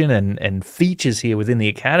information and features here within the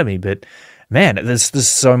Academy, but man, there's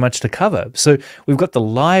so much to cover. So we've got the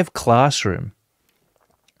live classroom.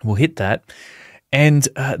 We'll hit that. And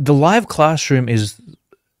the live classroom is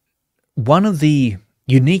one of the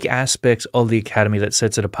unique aspects of the Academy that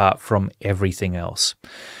sets it apart from everything else.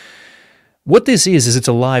 What this is it's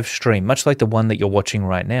a live stream, much like the one that you're watching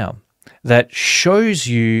right now, that shows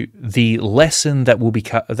you the lesson that will be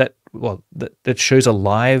that shows a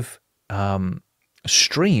live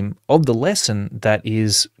stream of the lesson that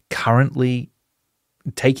is currently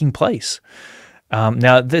taking place.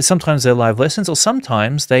 Now, sometimes they're live lessons, or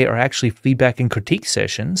sometimes they are actually feedback and critique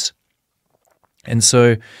sessions. And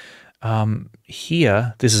so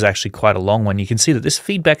here, this is actually quite a long one. You can see that this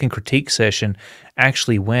feedback and critique session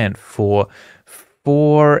actually went for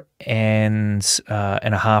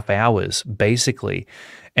 4.5 hours, basically.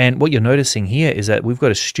 And what you're noticing here is that we've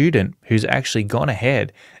got a student who's actually gone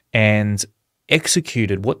ahead and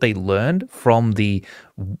executed what they learned from the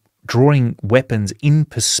drawing weapons in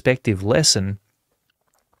perspective lesson,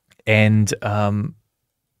 and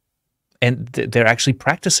they're actually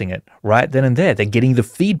practicing it right then and there. They're getting the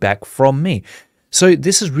feedback from me. So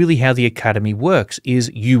this is really how the Academy works,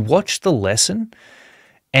 is you watch the lesson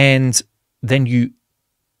and then you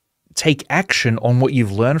take action on what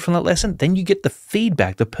you've learned from that lesson. Then you get the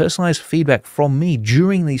feedback, the personalized feedback from me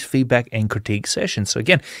during these feedback and critique sessions. So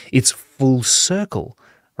again, it's full circle,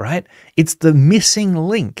 right? It's the missing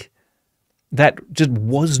link that just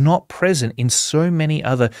was not present in so many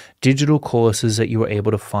other digital courses that you were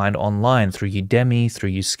able to find online through Udemy, through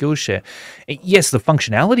your Skillshare. Yes, the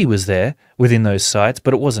functionality was there within those sites,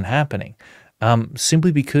 but it wasn't happening.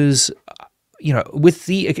 Simply because, you know, with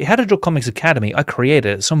the How to Draw Comics Academy, I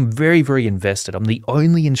created it, so I'm very, very invested. I'm the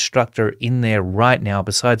only instructor in there right now,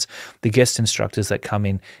 besides the guest instructors that come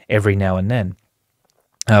in every now and then.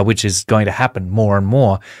 Which is going to happen more and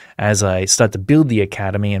more as I start to build the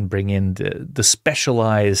Academy and bring in the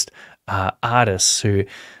specialized artists who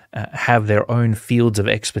have their own fields of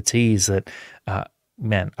expertise that,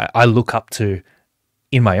 man, I look up to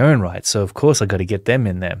in my own right. So, of course, I got to get them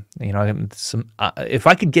in there. You know, if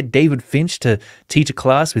I could get David Finch to teach a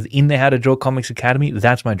class within the How to Draw Comics Academy,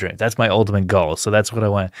 that's my dream. That's my ultimate goal. So that's what I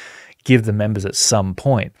want to give the members at some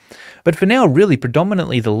point. But for now, really,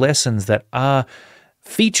 predominantly the lessons that are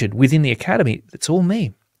featured within the Academy, it's all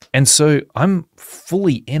me. And so I'm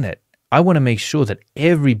fully in it. I want to make sure that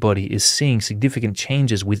everybody is seeing significant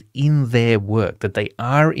changes within their work, that they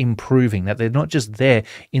are improving, that they're not just there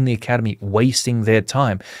in the Academy wasting their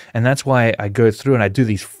time. And that's why I go through and I do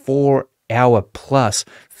these 4-hour plus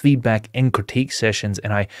feedback and critique sessions.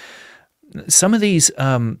 And some of these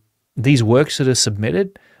works that are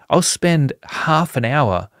submitted, I'll spend half an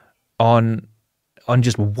hour on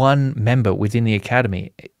just one member within the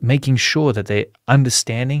Academy, making sure that they're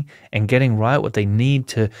understanding and getting right what they need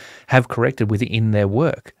to have corrected within their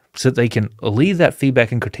work, so that they can leave that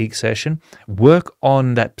feedback and critique session, work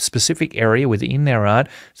on that specific area within their art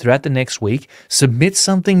throughout the next week, submit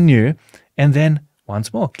something new, and then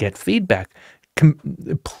once more, get feedback,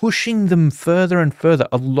 pushing them further and further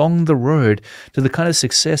along the road to the kind of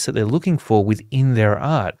success that they're looking for within their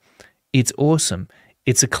art. It's awesome.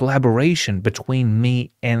 It's a collaboration between me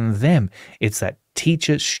and them. It's that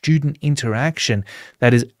teacher-student interaction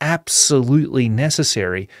that is absolutely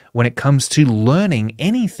necessary when it comes to learning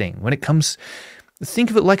anything.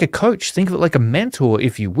 Think of it like a coach, think of it like a mentor,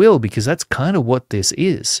 if you will, because that's kind of what this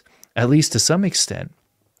is, at least to some extent.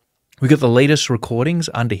 We've got the latest recordings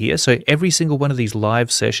under here. So every single one of these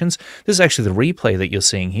live sessions, this is actually the replay that you're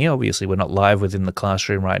seeing here. Obviously, we're not live within the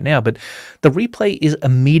classroom right now, but the replay is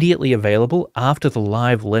immediately available after the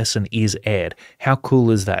live lesson is aired. How cool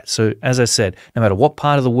is that? So as I said, no matter what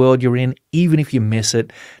part of the world you're in, even if you miss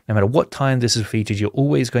it, no matter what time this is featured, you're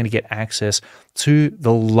always going to get access to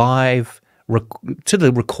the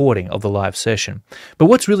recording of the live session. But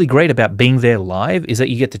what's really great about being there live is that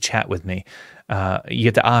you get to chat with me. You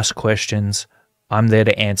get to ask questions. I'm there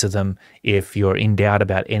to answer them if you're in doubt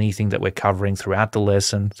about anything that we're covering throughout the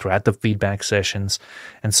lesson, throughout the feedback sessions.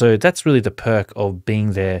 And so that's really the perk of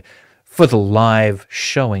being there for the live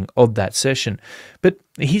showing of that session. But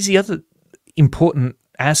here's the other important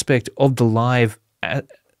aspect of the live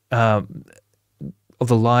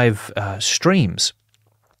streams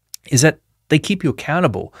is that they keep you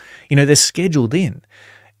accountable. You know, they're scheduled in.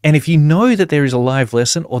 And if you know that there is a live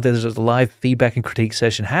lesson or there's a live feedback and critique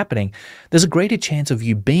session happening, there's a greater chance of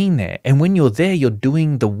you being there. And when you're there, you're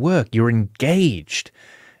doing the work, you're engaged.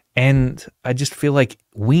 And I just feel like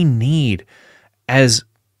we need as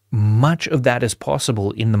much of that as possible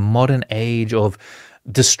in the modern age of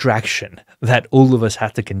distraction that all of us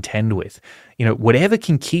have to contend with. You know, whatever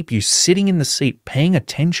can keep you sitting in the seat, paying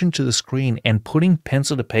attention to the screen and putting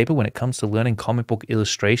pencil to paper when it comes to learning comic book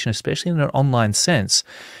illustration, especially in an online sense.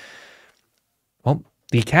 Well,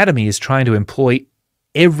 the Academy is trying to employ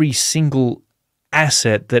every single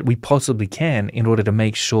asset that we possibly can in order to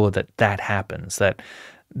make sure that that happens, that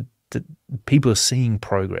people are seeing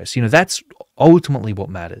progress. You know, that's ultimately what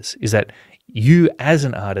matters, is that you as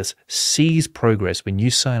an artist sees progress when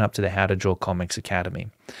you sign up to the How to Draw Comics Academy.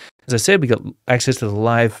 As I said, we got access to the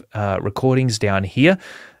live recordings down here,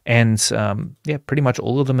 and yeah, pretty much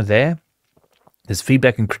all of them are there. There's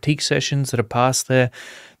feedback and critique sessions that are passed there.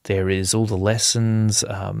 There is all the lessons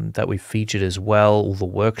that we've featured as well, all the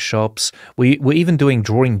workshops. We're even doing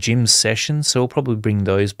drawing gym sessions, so we'll probably bring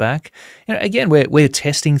those back. You know, again, we're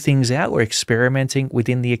testing things out. We're experimenting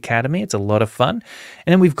within the Academy. It's a lot of fun.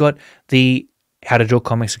 And then we've got the How to Draw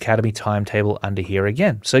Comics Academy timetable under here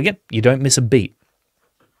again. So again, you don't miss a beat.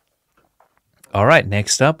 All right,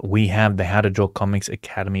 next up, we have the How to Draw Comics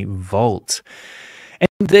Academy Vault.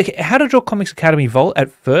 And the How to Draw Comics Academy Vault at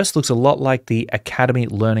first looks a lot like the Academy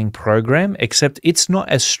Learning Program, except it's not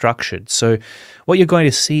as structured. So what you're going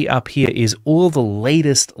to see up here is all the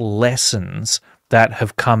latest lessons that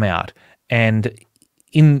have come out, and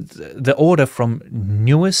in the order from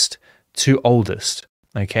newest to oldest.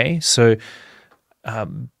 Okay, so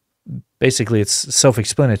basically it's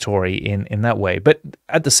self-explanatory in that way. But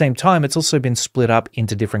at the same time, it's also been split up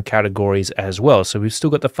into different categories as well. So we've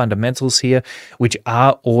still got the fundamentals here, which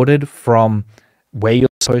are ordered from where you're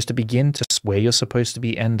supposed to begin to where you're supposed to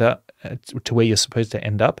be to where you're supposed to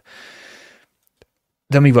end up.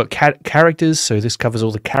 Then we've got characters, so this covers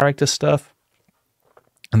all the character stuff.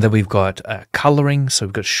 And then we've got coloring, so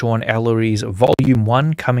we've got Sean Ellery's Volume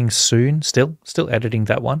 1 coming soon, still editing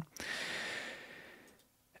that one.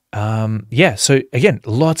 Yeah, so again,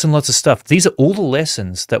 lots and lots of stuff. These are all the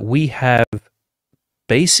lessons that we have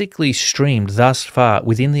basically streamed thus far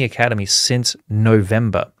within the Academy since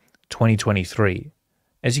November 2023.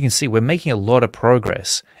 As you can see, we're making a lot of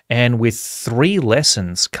progress, and with 3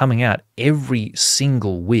 lessons coming out every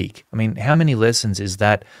single week. I mean, how many lessons is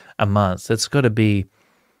that a month? That's got to be,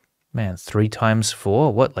 man, 3 times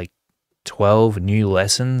 4, what, like 12 new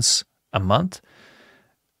lessons a month?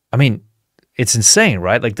 I mean, it's insane,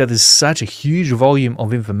 right? Like, that is such a huge volume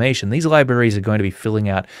of information. These libraries are going to be filling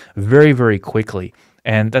out very, very quickly.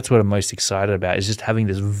 And that's what I'm most excited about, is just having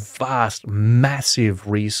this vast, massive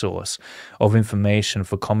resource of information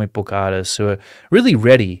for comic book artists who are really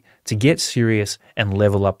ready to get serious and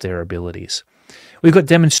level up their abilities. We've got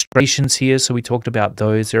demonstrations here, so we talked about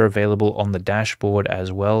those. They're available on the dashboard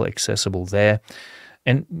as well, accessible there.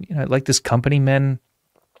 And, you know, like this Company Men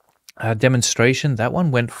demonstration, that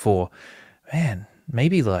one went for, man,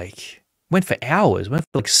 maybe like, went for hours, went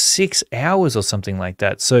for like 6 hours or something like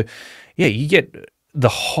that. So, yeah, you get the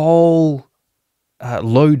whole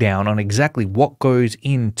lowdown on exactly what goes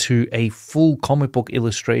into a full comic book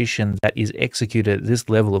illustration that is executed at this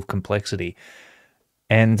level of complexity.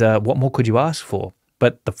 And what more could you ask for?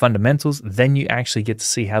 But the fundamentals, then you actually get to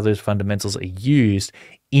see how those fundamentals are used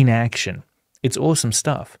in action. It's awesome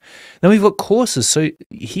stuff. Then we've got courses. So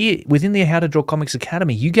here within the How to Draw Comics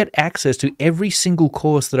Academy, you get access to every single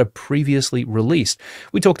course that I've previously released.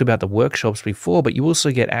 We talked about the workshops before, but you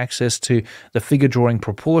also get access to the figure drawing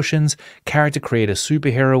proportions, character creator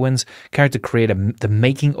superheroines, character creator, the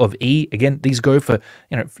making of E. Again, these go for,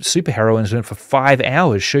 superheroines went for 5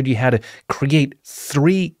 hours, showed you how to create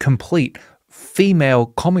 3 complete female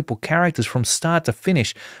comic book characters from start to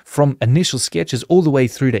finish, from initial sketches all the way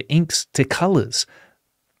through to inks to colors,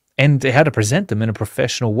 and how to present them in a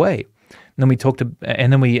professional way. And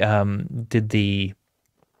then we did the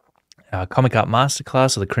Comic Art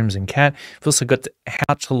Masterclass of the Crimson Cat. We've also got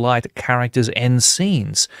how to light characters and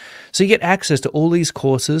scenes. So you get access to all these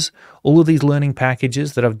courses, all of these learning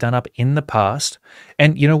packages that I've done up in the past.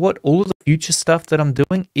 And you know what? All of the future stuff that I'm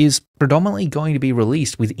doing is predominantly going to be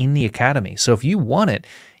released within the Academy. So if you want it,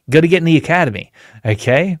 you got to get in the Academy,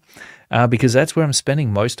 okay? Because that's where I'm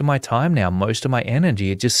spending most of my time now, most of my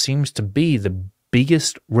energy. It just seems to be the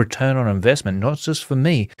biggest return on investment, not just for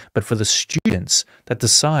me, but for the students that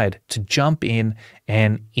decide to jump in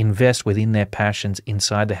and invest within their passions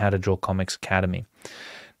inside the How to Draw Comics Academy.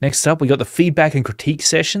 Next up, we got the feedback and critique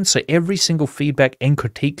session. So every single feedback and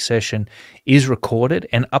critique session is recorded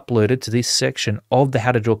and uploaded to this section of the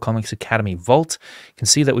How to Draw Comics Academy vault. You can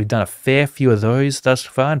see that we've done a fair few of those thus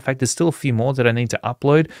far. In fact, there's still a few more that I need to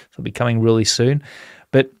upload. So they'll be coming really soon.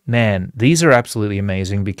 But man, these are absolutely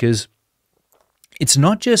amazing because it's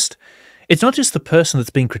not just the person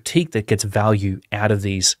that's being critiqued that gets value out of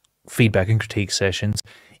these feedback and critique sessions.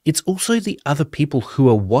 It's also the other people who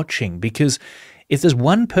are watching, because if there's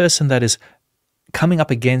one person that is coming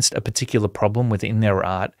up against a particular problem within their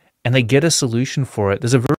art and they get a solution for it,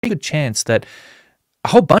 there's a very good chance that a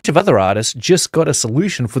whole bunch of other artists just got a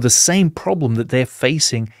solution for the same problem that they're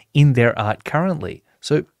facing in their art currently.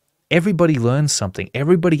 So everybody learns something.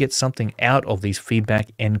 Everybody gets something out of these feedback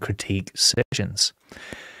and critique sessions.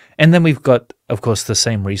 And then we've got, of course, the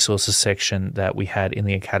same resources section that we had in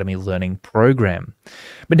the Academy Learning Program.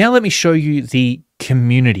 But now let me show you the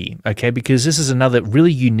community, okay? Because this is another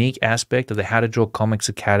really unique aspect of the How to Draw Comics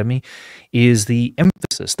Academy, is the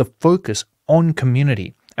emphasis, the focus on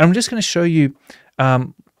community. And I'm just going to show you,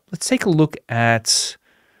 let's take a look at,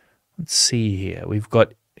 let's see here. We've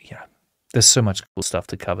got, there's so much cool stuff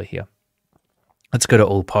to cover here. Let's go to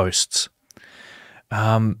all posts.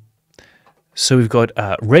 So we've got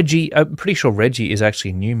Reggie. I'm pretty sure Reggie is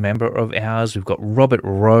actually a new member of ours. We've got Robert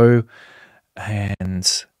Rowe.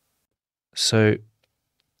 And so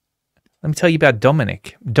let me tell you about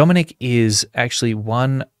Dominic. Dominic is actually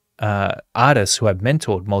one artist who I've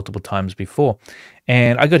mentored multiple times before.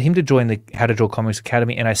 And I got him to join the How to Draw Comics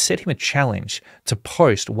Academy, and I set him a challenge to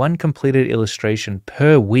post 1 completed illustration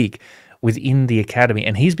per week within the Academy,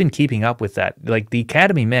 and he's been keeping up with that. Like, the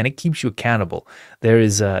Academy, man, it keeps you accountable. There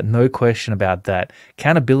is no question about that.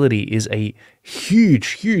 Accountability is a huge,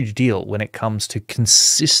 huge deal when it comes to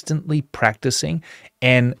consistently practicing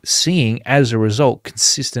and seeing, as a result,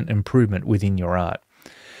 consistent improvement within your art.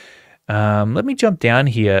 Let me jump down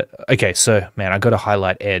here. Okay, so, man, I got to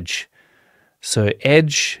highlight Edge. So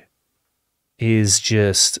Edge is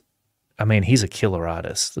just, I mean, he's a killer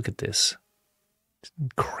artist. Look at this.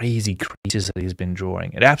 Crazy creatures that he's been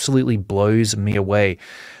drawing. It absolutely blows me away.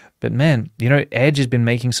 But man, Edge has been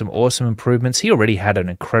making some awesome improvements. He already had an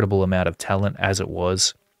incredible amount of talent as it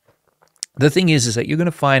was. The thing is that you're going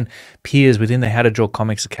to find peers within the How to Draw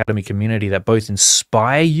Comics Academy community that both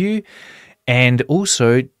inspire you and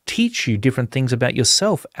also teach you different things about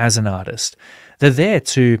yourself as an artist. They're there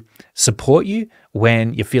to support you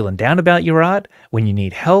when you're feeling down about your art, when you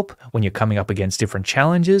need help, when you're coming up against different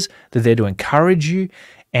challenges. They're there to encourage you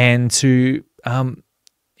and to,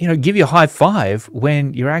 give you a high five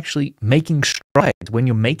when you're actually making strides, when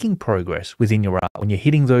you're making progress within your art, when you're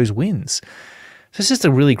hitting those wins. So it's just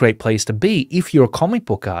a really great place to be if you're a comic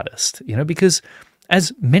book artist, because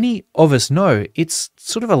as many of us know, it's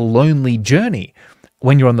sort of a lonely journey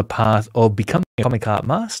when you're on the path of becoming a comic art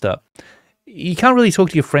master. You can't really talk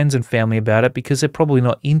to your friends and family about it because they're probably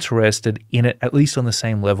not interested in it, at least on the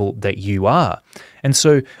same level that you are. And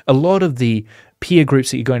so a lot of the peer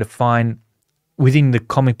groups that you're going to find within the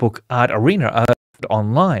comic book art arena are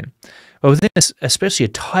online. But within especially a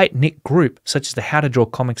tight-knit group such as the How to Draw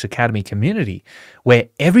Comics Academy community, where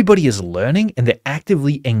everybody is learning and they're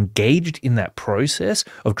actively engaged in that process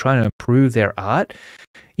of trying to improve their art,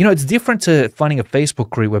 it's different to finding a Facebook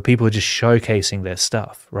group where people are just showcasing their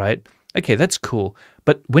stuff, right? Okay, that's cool.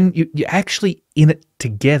 But when you're actually in it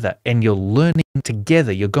together and you're learning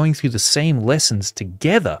together, you're going through the same lessons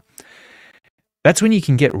together, that's when you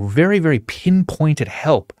can get very, very pinpointed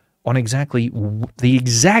help on exactly the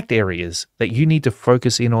exact areas that you need to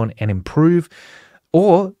focus in on and improve,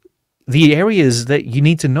 or the areas that you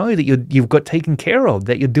need to know that you've got taken care of,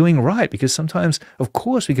 that you're doing right. Because sometimes, of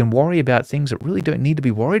course, we can worry about things that really don't need to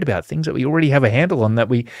be worried about, things that we already have a handle on that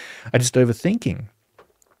we are just overthinking.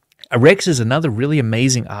 Rex is another really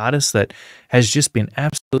amazing artist that has just been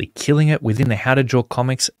absolutely killing it within the How to Draw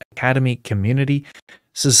Comics Academy community.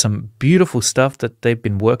 This is some beautiful stuff that they've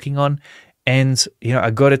been working on. And, I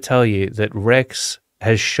got to tell you that Rex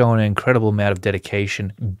has shown an incredible amount of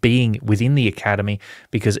dedication being within the Academy,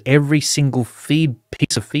 because every single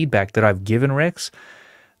piece of feedback that I've given Rex,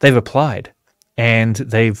 they've applied. And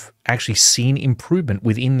they've actually seen improvement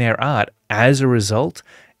within their art as a result.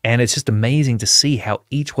 And it's just amazing to see how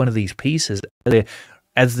each one of these pieces,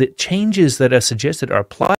 as the changes that are suggested are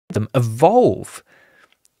applied to them, evolve.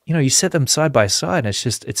 You set them side by side, and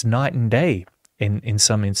it's night and day in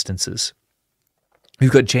some instances. We've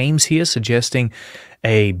got James here suggesting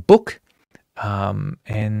a book,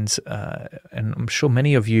 and I'm sure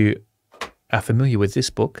many of you are familiar with this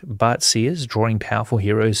book, Bart Sears, Drawing Powerful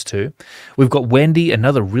Heroes 2. We've got Wendy,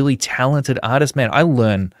 another really talented artist. Man, I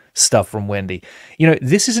learn stuff from Wendy.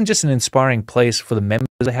 This isn't just an inspiring place for the members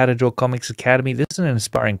of the How to Draw Comics Academy. This is an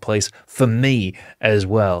inspiring place for me as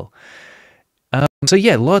well. So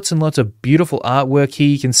yeah, lots and lots of beautiful artwork here.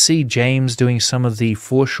 You can see James doing some of the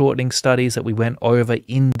foreshortening studies that we went over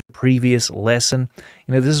in the previous lesson.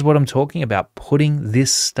 This is what I'm talking about, putting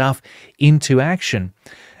this stuff into action.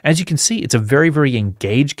 As you can see, it's a very, very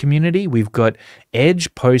engaged community. We've got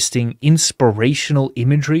Edge posting inspirational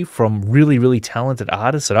imagery from really, really talented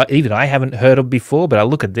artists that even I haven't heard of before, but I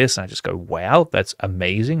look at this and I just go, wow, that's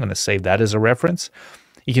amazing. I'm going to save that as a reference.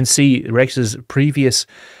 You can see Rex's previous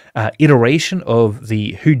iteration of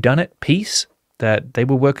the whodunit piece that they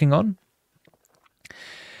were working on.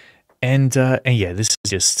 And yeah, this is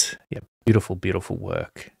just beautiful, beautiful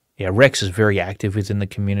work. Yeah, Rex is very active within the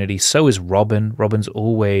community. So is Robin. Robin's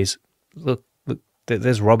always, look,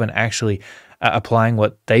 there's Robin actually applying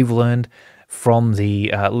what they've learned from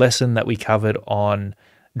the lesson that we covered on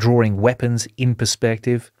drawing weapons in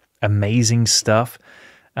perspective. Amazing stuff.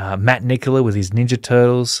 Matt Nicola with his Ninja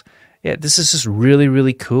Turtles. Yeah, this is just really,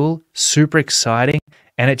 really cool, super exciting,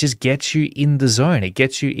 and it just gets you in the zone. It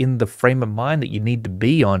gets you in the frame of mind that you need to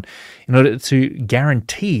be on in order to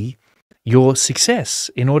guarantee your success,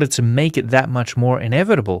 in order to make it that much more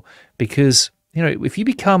inevitable. Because, if you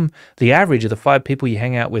become the average of the 5 people you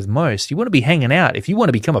hang out with most, you want to be hanging out. If you want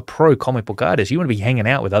to become a pro comic book artist, you want to be hanging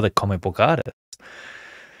out with other comic book artists.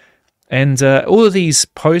 And all of these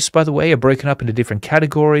posts, by the way, are broken up into different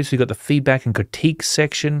categories. We've got the feedback and critique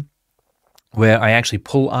section, where I actually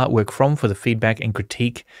pull artwork from for the feedback and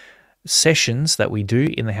critique sessions that we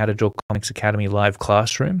do in the How to Draw Comics Academy live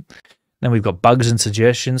classroom. Then we've got bugs and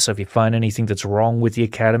suggestions, so if you find anything that's wrong with the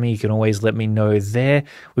Academy, you can always let me know there.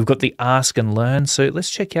 We've got the Ask and Learn, so let's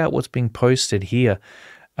check out what's being posted here.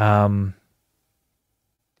 Yeah,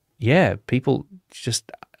 people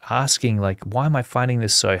just asking, like, why am I finding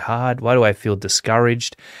this so hard? Why do I feel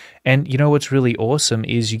discouraged? And what's really awesome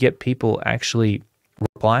is you get people actually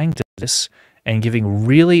replying to this and giving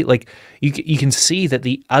really, like, you can see that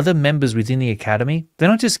the other members within the Academy, they're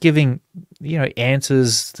not just giving,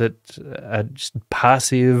 answers that are just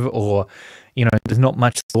passive, or, there's not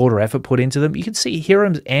much thought or effort put into them. You can see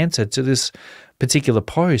Hiram's answer to this particular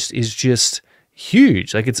post is just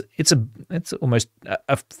huge. Like, it's almost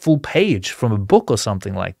a full page from a book or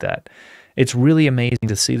something like that. It's really amazing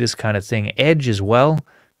to see this kind of thing. Edge as well,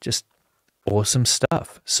 just awesome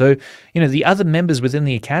stuff. So, the other members within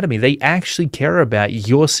the Academy, they actually care about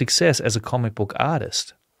your success as a comic book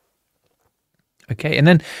artist. Okay, and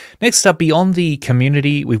then next up, beyond the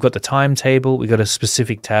community, we've got the timetable. We've got a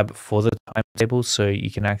specific tab for the timetable, so you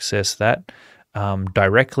can access that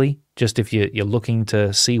directly, just if you're looking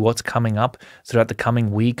to see what's coming up throughout the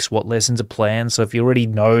coming weeks, what lessons are planned. So if you already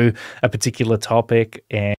know a particular topic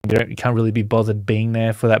and you can't really be bothered being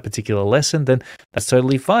there for that particular lesson, then that's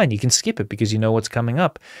totally fine. You can skip it because you know what's coming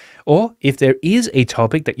up. Or if there is a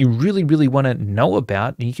topic that you really, really want to know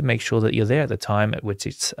about, you can make sure that you're there at the time at which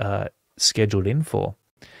it's scheduled in for.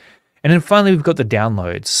 And then finally, we've got the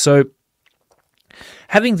downloads. So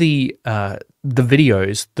having the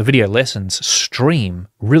video lessons stream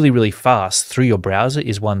really, really fast through your browser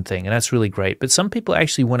is one thing, and that's really great. But some people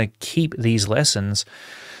actually want to keep these lessons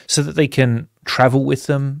so that they can travel with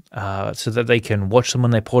them, so that they can watch them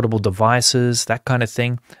on their portable devices, that kind of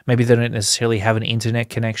thing. Maybe they don't necessarily have an internet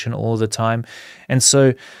connection all the time. And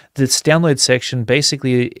so this download section,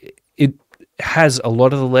 basically, it has a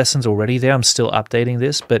lot of the lessons already there. I'm still updating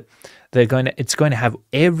this, but it's going to have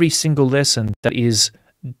every single lesson that is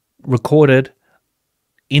recorded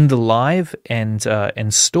in the live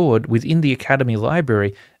and stored within the Academy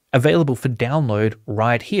library, available for download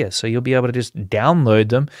right here. So you'll be able to just download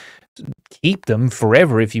them, keep them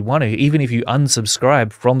forever if you want to, even if you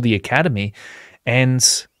unsubscribe from the Academy,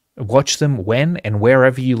 and watch them when and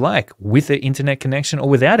wherever you like, with an internet connection or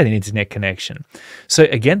without an internet connection. So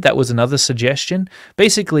again, that was another suggestion.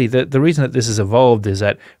 Basically, the reason that this has evolved is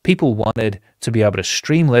that people wanted to be able to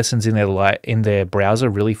stream lessons in their browser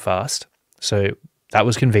really fast. So that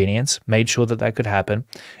was convenience, made sure that that could happen.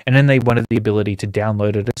 And then they wanted the ability to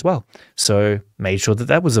download it as well. So made sure that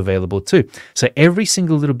that was available too. So every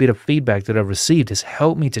single little bit of feedback that I've received has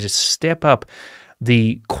helped me to just step up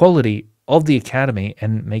the quality of the Academy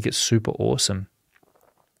and make it super awesome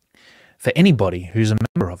for anybody who's a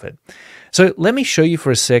member of it. So let me show you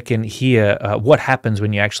for a second here what happens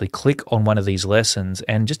when you actually click on one of these lessons,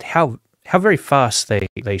 and just how very fast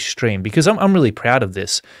they stream, because I'm really proud of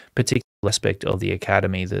this particular aspect of the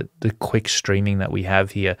Academy, the quick streaming that we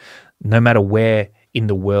have here, no matter where in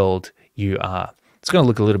the world you are. It's going to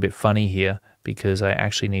look a little bit funny here because I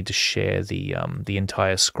actually need to share the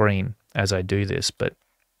entire screen as I do this, but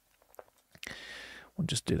we'll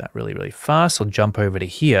just do that really, really fast. I'll jump over to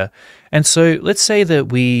here. And so let's say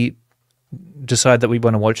that we decide that we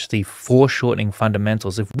want to watch the foreshortening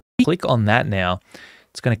fundamentals. If we click on that now,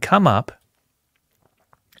 it's going to come up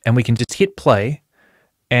and we can just hit play,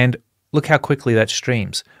 and look how quickly that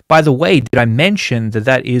streams. By the way, did I mention that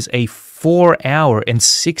that is a 4-hour and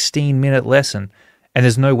 16-minute lesson, and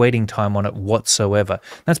there's no waiting time on it whatsoever?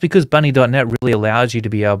 That's because Bunny.net really allows you to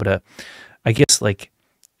be able to, I guess, like,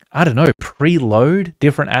 I don't know, preload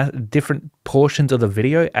different portions of the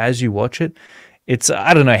video as you watch it.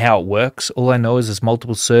 I don't know how it works. All I know is there's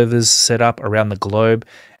multiple servers set up around the globe,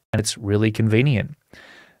 and it's really convenient.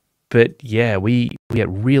 But yeah, we get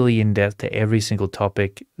really in-depth to every single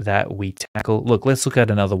topic that we tackle. Look, let's look at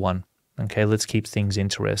another one. Okay, let's keep things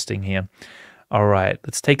interesting here. All right,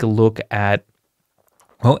 let's take a look at,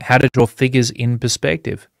 well, how to draw figures in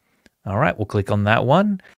perspective. All right, we'll click on that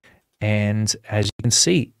one. And as you can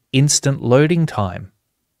see, instant loading time,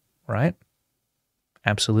 right?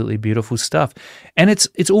 Absolutely beautiful stuff. And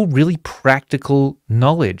it's all really practical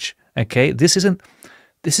knowledge, okay? This isn't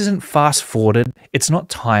fast forwarded. It's not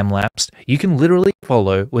time lapsed. You can literally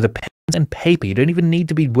follow with a pen and paper. You don't even need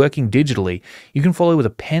to be working digitally. You can follow with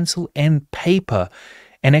a pencil and paper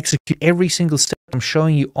and execute every single step I'm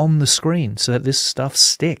showing you on the screen so that this stuff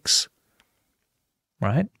sticks,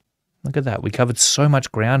 right? Look at that. We covered so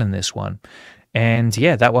much ground in this one. And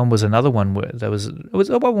yeah, that one was another one where that was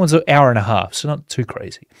an hour and a half, so not too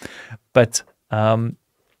crazy. But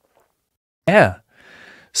yeah.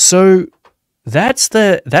 So that's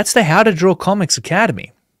the How to Draw Comics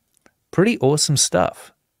Academy. Pretty awesome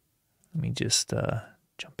stuff. Let me just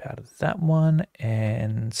jump out of that one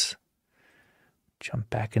and jump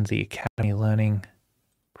back into the Academy Learning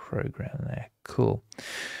program there. Cool.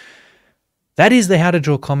 That is the How to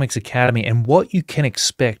Draw Comics Academy, and what you can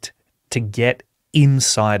expect to get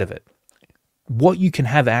inside of it, what you can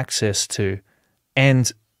have access to.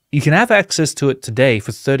 And you can have access to it today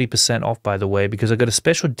for 30% off, by the way, because I got a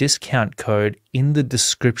special discount code in the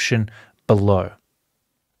description below.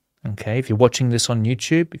 Okay, if you're watching this on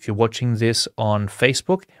YouTube, if you're watching this on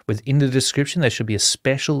Facebook, within the description there should be a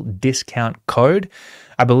special discount code.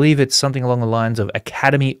 I believe it's something along the lines of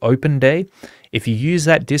Academy Open Day. If you use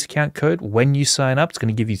that discount code when you sign up, it's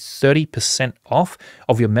going to give you 30% off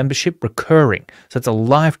of your membership recurring. So it's a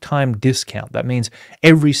lifetime discount. That means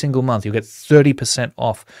every single month you'll get 30%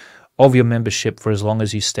 off of your membership for as long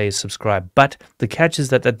as you stay subscribed. But the catch is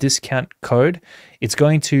that discount code, it's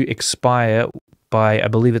going to expire by, I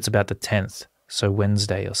believe it's about the 10th, so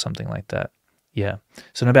Wednesday or something like that. Yeah,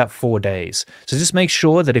 so in about 4 days. So just make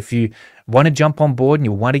sure that if you want to jump on board and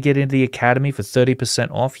you want to get into the Academy for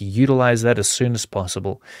 30% off, you utilize that as soon as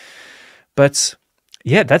possible. But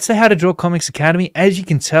yeah, that's the How to Draw Comics Academy. As you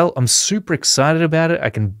can tell, I'm super excited about it. I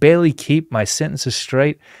can barely keep my sentences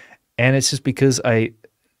straight, and it's just because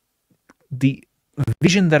the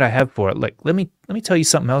vision that I have for it. Like, let me tell you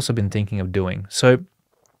something else I've been thinking of doing. So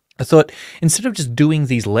I thought, instead of just doing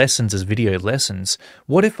these lessons as video lessons,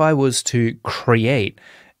 what if I was to create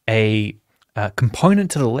a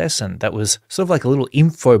component to the lesson that was sort of like a little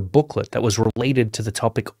info booklet that was related to the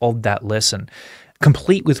topic of that lesson,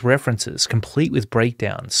 complete with references, complete with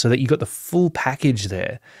breakdowns, so that you got the full package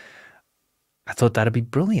there. I thought that'd be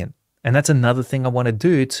brilliant. And that's another thing I want to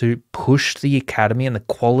do to push the Academy and the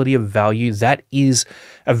quality of value that is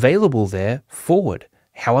available there forward,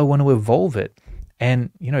 how I want to evolve it.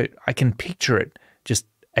 And, you know, I can picture it just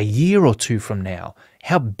a year or two from now,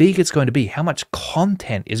 how big it's going to be, how much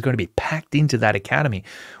content is going to be packed into that academy,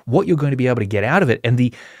 what you're going to be able to get out of it, and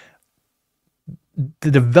the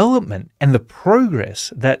development and the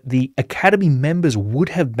progress that the academy members would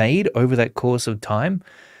have made over that course of time.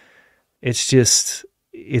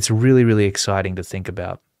 It's really, really exciting to think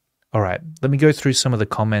about. All right, let me go through some of the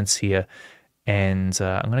comments here, and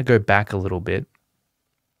I'm going to go back a little bit.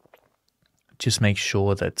 Just make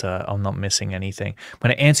sure that I'm not missing anything. I'm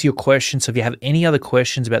going to answer your questions. So if you have any other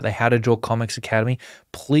questions about the How to Draw Comics Academy,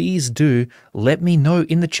 please do let me know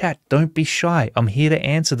in the chat. Don't be shy. I'm here to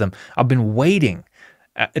answer them. I've been waiting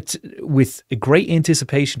with great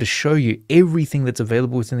anticipation to show you everything that's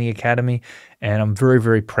available within the Academy, and I'm very,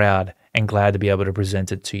 very proud and glad to be able to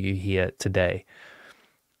present it to you here today.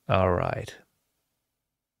 All right.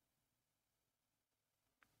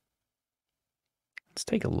 Let's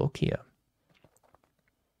take a look here.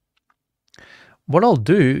 What I'll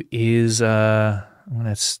do is I'm going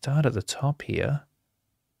to start at the top here.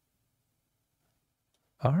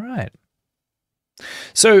 All right.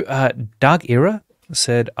 So Dark Era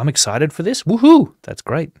said, I'm excited for this. Woohoo! That's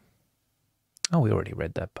great. Oh, we already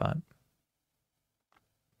read that part.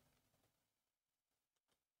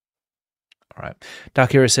 All right.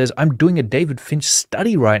 Dark Era says, I'm doing a David Finch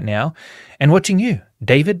study right now and watching you,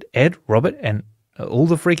 David, Ed, Robert, and all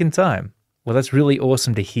the freaking time. Well, that's really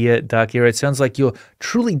awesome to hear, Dark Era. It sounds like you're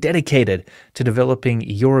truly dedicated to developing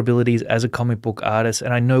your abilities as a comic book artist,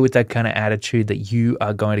 and I know with that kind of attitude that you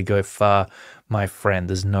are going to go far, my friend.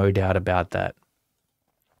 There's no doubt about that.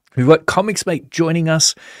 We've got ComicsMate joining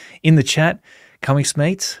us in the chat.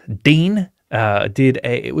 ComicsMate, Dean,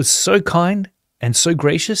 it was so kind and so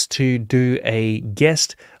gracious to do a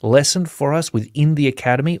guest lesson for us within the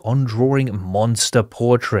Academy on drawing monster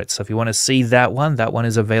portraits. So if you want to see that one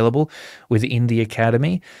is available within the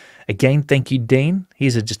Academy. Again, thank you, Dean.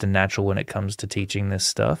 He's just a natural when it comes to teaching this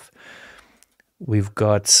stuff. We've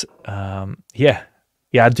got, yeah,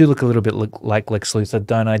 I do look a little bit like Lex Luthor,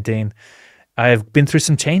 don't I, Dean? I've been through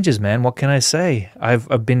some changes, man. What can I say?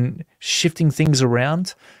 I've been shifting things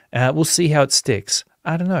around. We'll see how it sticks.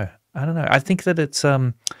 I don't know. I think that it's,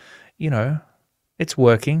 it's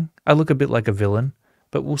working. I look a bit like a villain,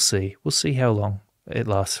 but we'll see. We'll see how long it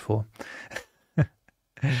lasts for.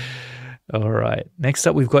 All right. Next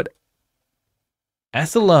up, we've got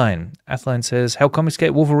Atheline. Atheline says, Hail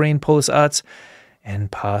Comicsgate, Wolverine, Paulus Arts, and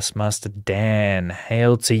Past Master Dan.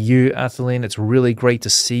 Hail to you, Atheline. It's really great to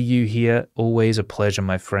see you here. Always a pleasure,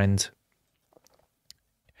 my friend.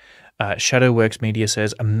 Shadowworks Media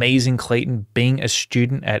says, amazing, Clayton. Being a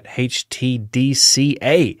student at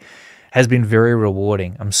HTDCA has been very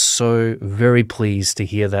rewarding. I'm so very pleased to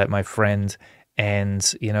hear that, my friend. And,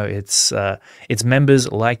 it's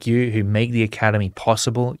members like you who make the Academy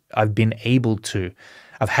possible. I've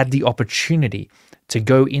had the opportunity to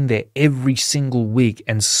go in there every single week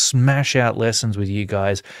and smash out lessons with you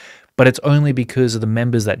guys. But it's only because of the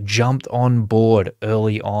members that jumped on board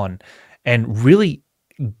early on and really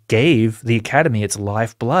gave the Academy its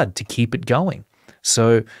lifeblood to keep it going.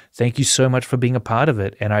 So thank you so much for being a part of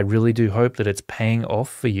it, and I really do hope that it's paying off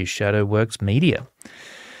for you, Shadowworks Media.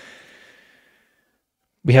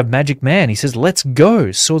 We have Magic Man. He says, let's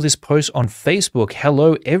go. Saw this post on Facebook.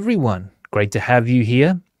 Hello, everyone. Great to have you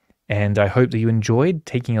here, and I hope that you enjoyed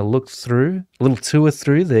taking a little tour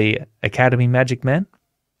through the Academy, Magic Man.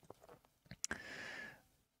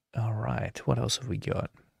 All right, what else have we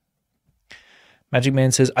got? Magic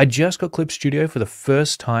Man says, I just got Clip Studio for the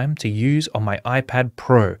first time to use on my iPad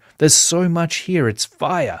Pro. There's so much here. It's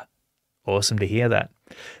fire. Awesome to hear that.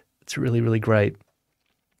 It's really, really great.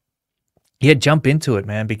 Yeah, jump into it,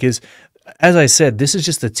 man, because as I said, this is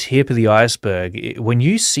just the tip of the iceberg. When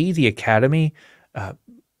you see the Academy a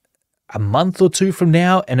month or two from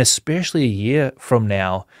now, and especially a year from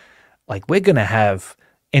now, like we're going to have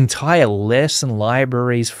entire lesson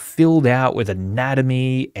libraries filled out with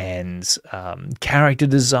anatomy and character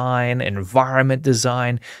design, environment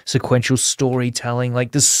design, sequential storytelling.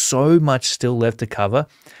 Like there's so much still left to cover.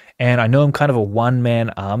 And I know I'm kind of a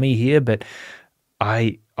one-man army here, but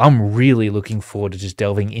I'm really looking forward to just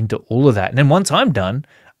delving into all of that. And then once I'm done,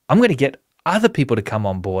 I'm going to get other people to come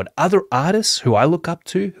on board, other artists who I look up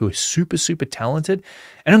to, who are super, super talented,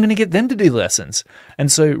 and I'm going to get them to do lessons.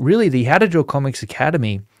 And so really the How to Draw Comics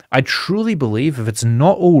Academy, I truly believe, if it's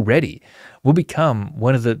not already, will become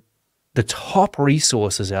one of the top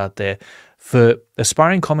resources out there for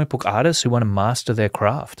aspiring comic book artists who want to master their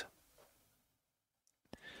craft.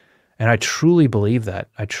 And I truly believe that.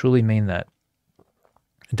 I truly mean that.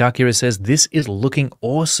 Dark Era says, this is looking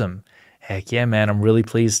awesome. Heck yeah, man. I'm really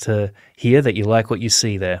pleased to hear that you like what you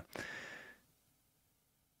see there.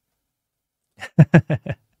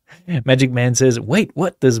 Magic Man says, wait,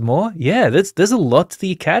 what? There's more? Yeah, there's a lot to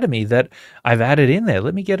the Academy that I've added in there.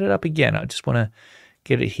 Let me get it up again. I just want to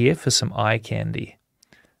get it here for some eye candy.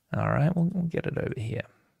 All right, we'll get it over here.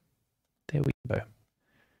 There we go.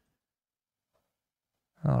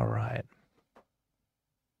 All right.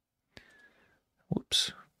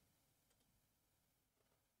 Whoops.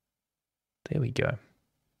 There we go.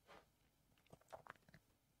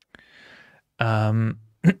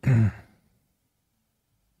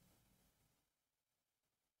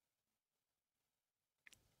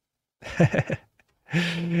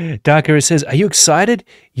 Dark Era says, are you excited?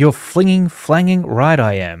 You're flanging. Right,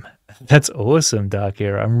 I am. That's awesome, Dark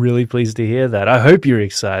Era. I'm really pleased to hear that. I hope you're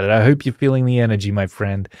excited. I hope you're feeling the energy, my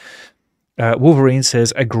friend. Wolverine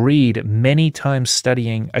says, agreed. Many times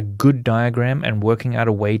studying a good diagram and working out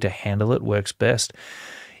a way to handle it works best.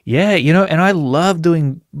 Yeah, you know, and I love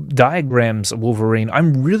doing diagrams, Wolverine.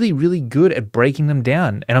 I'm really, really good at breaking them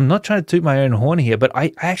down. And I'm not trying to toot my own horn here, but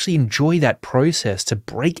I actually enjoy that process to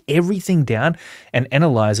break everything down and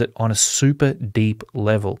analyze it on a super deep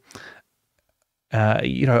level.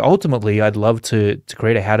 You know, ultimately, I'd love to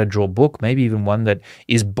create a How to Draw book, maybe even one that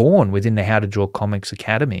is born within the How to Draw Comics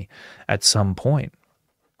Academy at some point.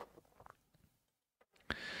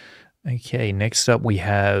 Okay, next up we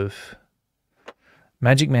have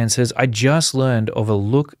Magic Man says, I just learned of a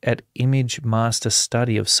look at image master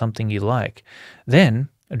study of something you like. Then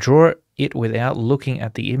draw it without looking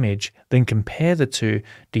at the image, then compare the two.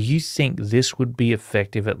 Do you think this would be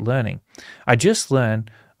effective at learning? I just learned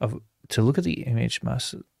to look at the image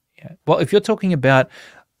master. Yeah. Well, if you're talking about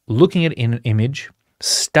looking at an image,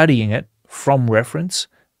 studying it from reference,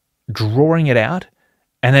 drawing it out,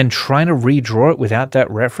 and then trying to redraw it without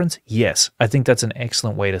that reference, yes, I think that's an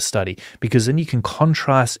excellent way to study, because then you can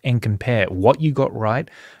contrast and compare what you got right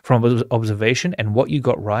from observation and what you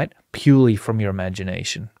got right purely from your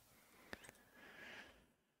imagination.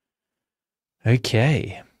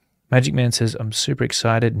 Okay. Magic Man says, I'm super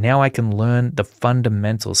excited. Now I can learn the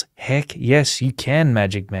fundamentals. Heck, yes, you can,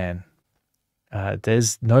 Magic Man.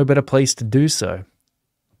 There's no better place to do so.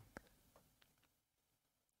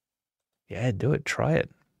 Yeah, do it. Try it.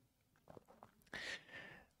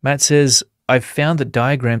 Matt says, I've found that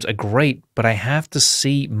diagrams are great, but I have to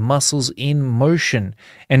see muscles in motion,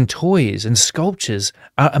 and toys and sculptures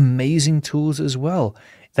are amazing tools as well.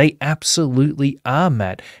 They absolutely are,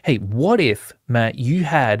 Matt. Hey, what if, Matt, you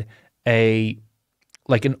had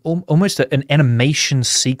almost an animation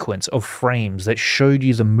sequence of frames that showed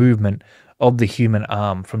you the movement of the human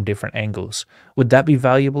arm from different angles? Would that be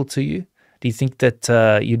valuable to you? Do you think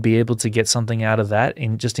that you'd be able to get something out of that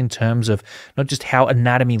in terms of not just how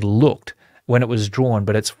anatomy looked when it was drawn,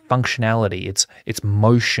 but its functionality, its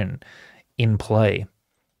motion in play?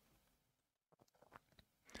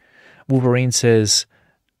 Wolverine says,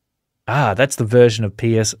 that's the version of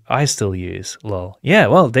PS I still use, lol. Yeah,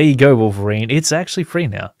 well, there you go, Wolverine. It's actually free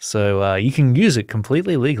now, so you can use it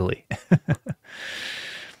completely legally.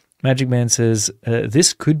 Magic Man says,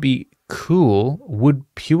 this could be cool. Would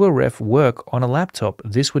PureRef work on a laptop?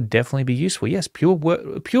 This would definitely be useful. Yes,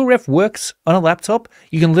 PureRef works on a laptop.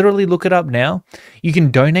 You can literally look it up now. You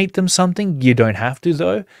can donate them something. You don't have to,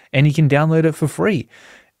 though, and you can download it for free.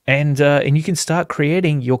 And you can start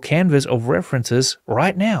creating your canvas of references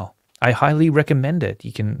right now. I highly recommend it.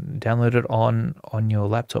 You can download it on your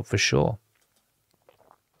laptop for sure.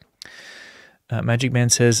 Magic Man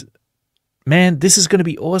says, man, this is going to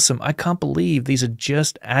be awesome. I can't believe these are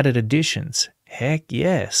just added additions. Heck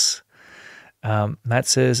yes. Matt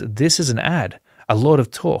says, this is an ad. A lot of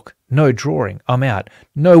talk. No drawing. I'm out.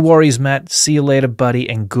 No worries, Matt. See you later, buddy,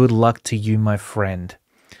 and good luck to you, my friend.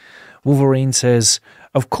 Wolverine says,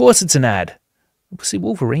 of course it's an ad. See,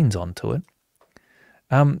 Wolverine's onto it.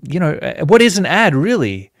 What is an ad,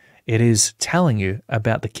 really? It is telling you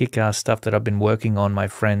about the kick-ass stuff that I've been working on, my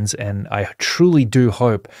friends, and I truly do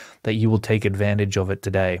hope that you will take advantage of it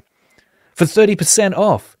today. For 30%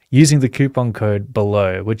 off, using the coupon code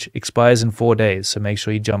below, which expires in 4 days, so make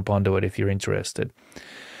sure you jump onto it if you're interested.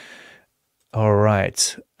 All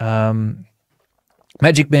right.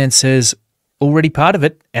 Magic Man says, already part of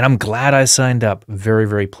it, and I'm glad I signed up. Very,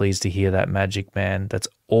 very pleased to hear that, Magic Man. That's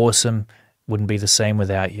awesome. Wouldn't be the same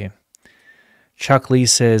without you. Chuck Lee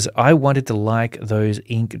says, I wanted to like those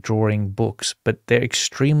ink drawing books, but they're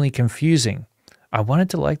extremely confusing. I wanted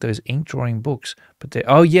to like those ink drawing books, but they're...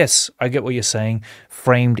 Oh, yes, I get what you're saying.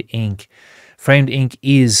 Framed Ink. Framed Ink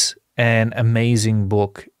is an amazing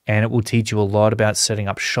book, and it will teach you a lot about setting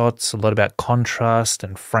up shots, a lot about contrast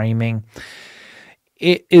and framing.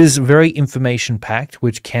 It is very information-packed,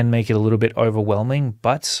 which can make it a little bit overwhelming,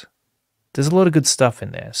 but there's a lot of good stuff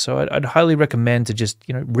in there. So I'd highly recommend to just,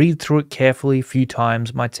 read through it carefully a few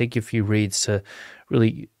times. Might take you a few reads to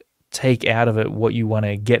really take out of it what you want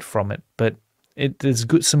to get from it. But there's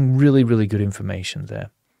some really, really good information there.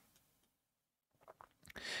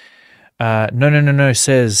 No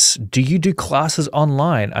says, do you do classes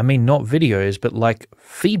online? I mean, not videos, but like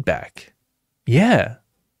feedback. Yeah.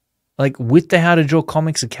 Like with the How to Draw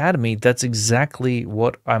Comics Academy, that's exactly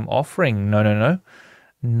what I'm offering. No.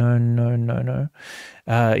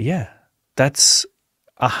 Yeah, that's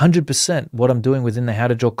 100% what I'm doing within the How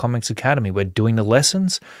to Draw Comics Academy. We're doing the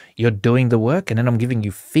lessons, you're doing the work, and then I'm giving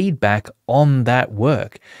you feedback on that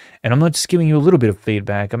work. And I'm not just giving you a little bit of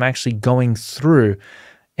feedback, I'm actually going through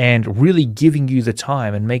and really giving you the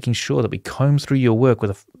time and making sure that we comb through your work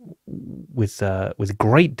with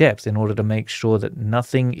great depth in order to make sure that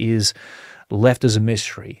nothing is left as a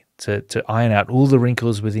mystery, to iron out all the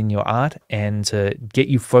wrinkles within your art and to get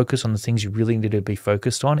you focused on the things you really need to be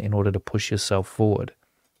focused on in order to push yourself forward.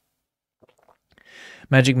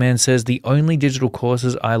 Magic Man says, the only digital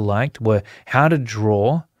courses I liked were How to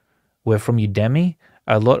Draw, were from Udemy.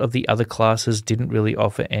 A lot of the other classes didn't really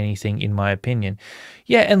offer anything, in my opinion.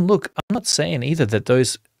 Yeah, and look, I'm not saying either that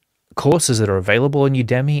those courses that are available on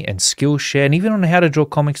Udemy and Skillshare and even on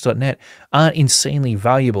howtodrawcomics.net aren't insanely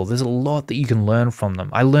valuable. There's a lot that you can learn from them.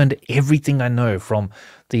 I learned everything I know from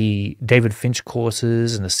the David Finch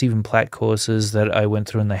courses and the Stephen Platt courses that I went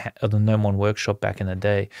through in the Gnome One workshop back in the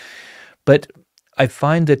day. But I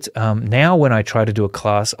find that now when I try to do a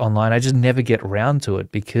class online, I just never get around to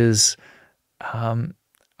it because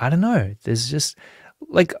I don't know. There's just,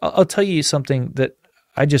 like, I'll tell you something that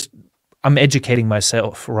I'm educating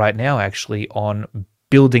myself right now actually on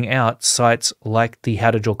building out sites like the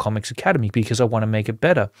How to Draw Comics Academy because I want to make it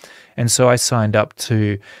better. And so I signed up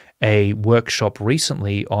to a workshop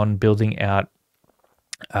recently on building out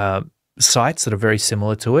sites that are very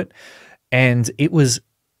similar to it. And it was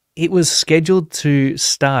scheduled to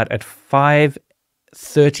start at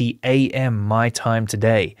 5:30 a.m. my time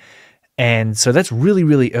today. And so that's really,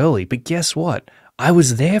 really early. But guess what? I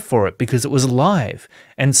was there for it because it was live.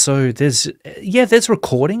 And so there's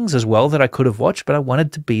recordings as well that I could have watched, but I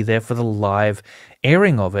wanted to be there for the live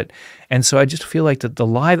airing of it. And so I just feel like that the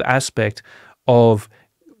live aspect of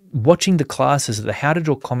watching the classes that the How to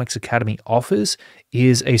Draw Comics Academy offers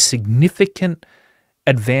is a significant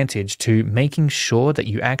advantage to making sure that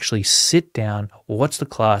you actually sit down, watch the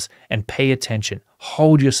class, and pay attention,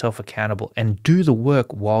 hold yourself accountable, and do the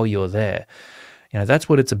work while you're there. That's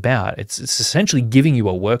what it's about. It's essentially giving you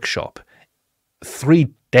a workshop 3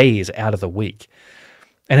 days out of the week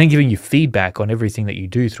and then giving you feedback on everything that you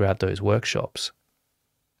do throughout those workshops.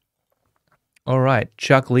 All right,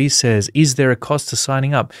 Chuck Lee says, is there a cost to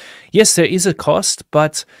signing up? Yes, there is a cost,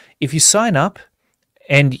 but if you sign up,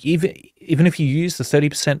 and even if you use the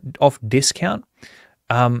 30% off discount,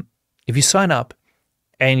 if you sign up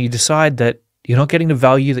and you decide that you're not getting the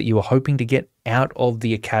value that you were hoping to get out of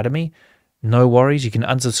the Academy, no worries, you can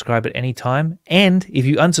unsubscribe at any time. And if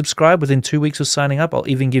you unsubscribe within 2 weeks of signing up, I'll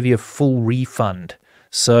even give you a full refund.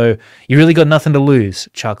 So you really got nothing to lose,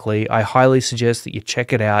 Chuck Lee. I highly suggest that you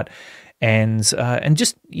check it out and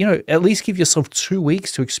just, at least give yourself 2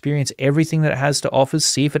 weeks to experience everything that it has to offer,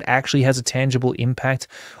 see if it actually has a tangible impact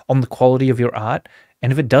on the quality of your art.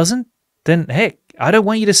 And if it doesn't, then heck, I don't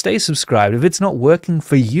want you to stay subscribed. If it's not working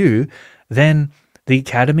for you, then the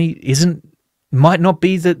Academy might not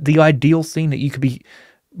be the ideal thing that you could be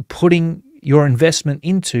putting your investment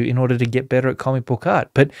into in order to get better at comic book art.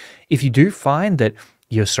 But if you do find that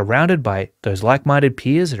you're surrounded by those like-minded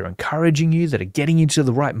peers that are encouraging you, that are getting you to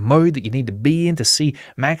the right mode that you need to be in to see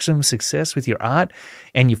maximum success with your art,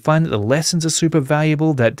 and you find that the lessons are super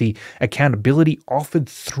valuable, that the accountability offered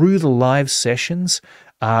through the live sessions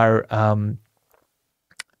are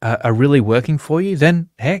really working for you, then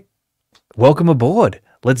heck, welcome aboard.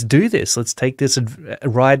 Let's do this. Let's take this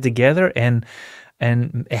ride together and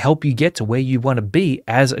help you get to where you want to be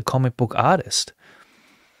as a comic book artist.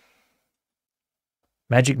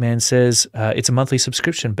 Magic Man says, it's a monthly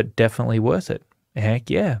subscription, but definitely worth it.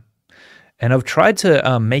 Heck yeah. And I've tried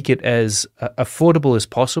to make it as affordable as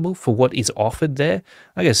possible for what is offered there.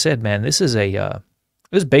 Like I said, man, this is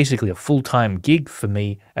basically a full-time gig for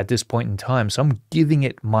me at this point in time. So I'm giving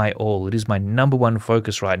it my all. It is my number one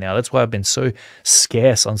focus right now. That's why I've been so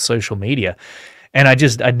scarce on social media. And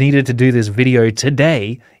I needed to do this video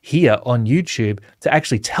today here on YouTube to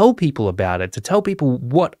actually tell people about it, to tell people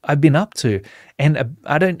what I've been up to. And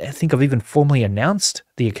I don't think I've even formally announced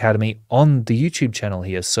the Academy on the YouTube channel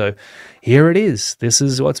here. So here it is. This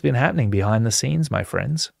is what's been happening behind the scenes, my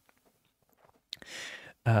friends.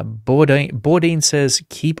 Bourdin says,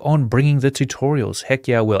 keep on bringing the tutorials. Heck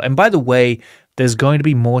yeah, I will. And by the way, there's going to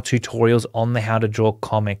be more tutorials on the How to Draw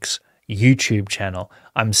Comics YouTube channel.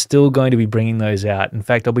 I'm still going to be bringing those out. In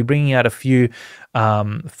fact, I'll be bringing out a few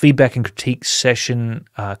feedback and critique session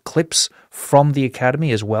clips from the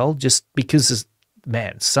Academy as well, just because,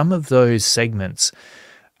 man, some of those segments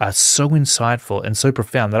are so insightful and so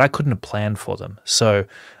profound that I couldn't have planned for them. So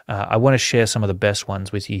I want to share some of the best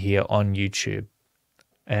ones with you here on YouTube.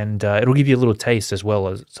 And it'll give you a little taste as well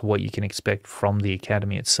as to what you can expect from the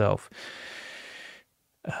Academy itself.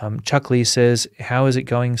 Chuck Lee says, how is it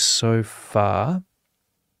going so far?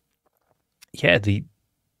 Yeah, the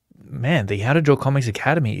How to Draw Comics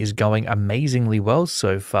Academy is going amazingly well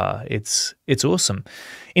so far. It's awesome.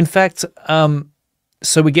 In fact,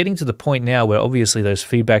 so we're getting to the point now where obviously those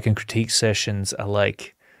feedback and critique sessions are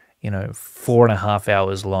like, 4.5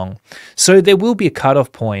 hours long. So there will be a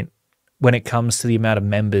cutoff point when it comes to the amount of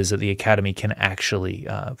members that the Academy can actually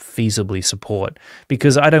feasibly support,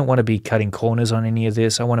 because I don't want to be cutting corners on any of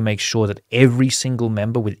this. I want to make sure that every single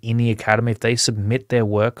member within the Academy, if they submit their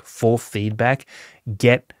work for feedback,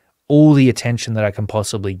 get all the attention that I can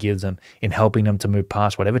possibly give them in helping them to move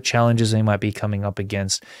past whatever challenges they might be coming up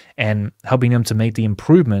against and helping them to make the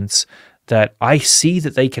improvements that I see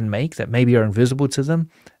that they can make that maybe are invisible to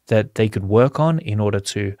them, that they could work on in order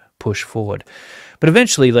to push forward. But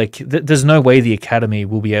eventually, there's no way the Academy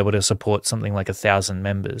will be able to support something like 1,000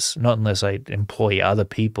 members, not unless I employ other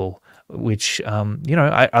people, which,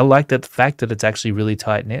 I like the fact that it's actually really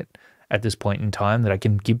tight-knit at this point in time, that I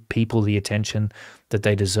can give people the attention that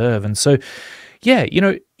they deserve. And so, yeah,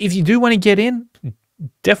 if you do want to get in,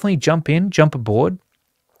 definitely jump aboard.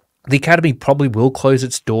 The Academy probably will close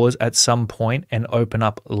its doors at some point and open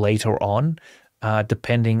up later on,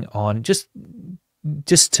 depending on just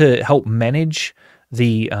to help manage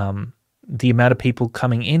the amount of people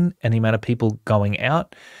coming in and the amount of people going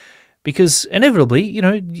out, because inevitably,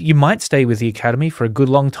 you might stay with the Academy for a good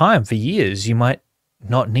long time, for years. You might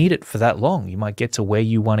not need it for that long. You might get to where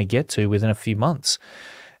you want to get to within a few months,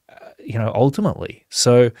 ultimately.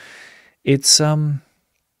 So it's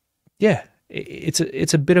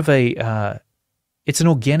it's a bit of it's an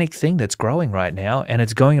organic thing that's growing right now, and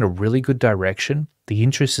it's going in a really good direction. The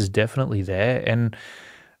interest is definitely there, and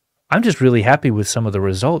I'm just really happy with some of the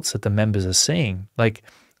results that the members are seeing.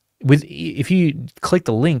 If you click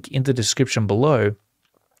the link in the description below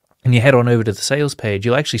and you head on over to the sales page,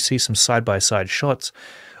 you'll actually see some side-by-side shots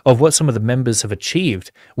of what some of the members have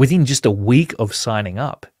achieved within just a week of signing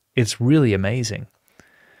up. It's really amazing.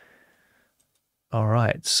 All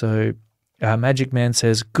right, so Magic Man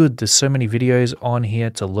says, good, there's so many videos on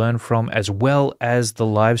here to learn from, as well as the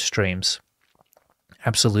live streams.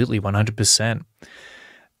 Absolutely, 100%.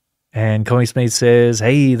 And Comics Mate says,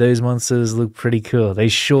 hey, those monsters look pretty cool. They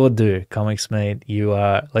sure do, Comics Mate. You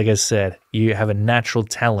are, like I said, you have a natural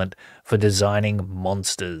talent for designing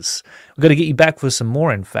monsters. We've got to get you back for some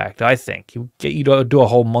more, in fact, I think. We'll get you to do a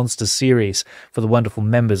whole monster series for the wonderful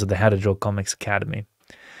members of the How to Draw Comics Academy.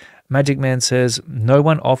 Magic Man says, no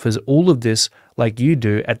one offers all of this like you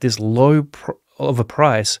do at this low of a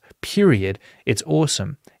price, period. It's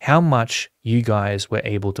awesome how much you guys were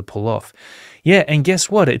able to pull off. Yeah, and guess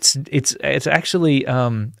what? It's actually,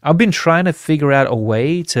 I've been trying to figure out a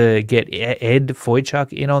way to get Ed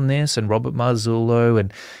Foychuk in on this, and Robert Marzullo,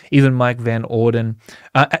 and even Mike Van Orden.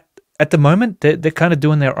 At the moment, they're kind of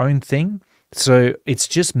doing their own thing, so it's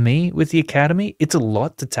just me with the Academy. It's a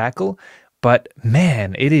lot to tackle, but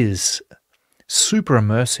man, it is super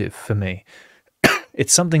immersive for me.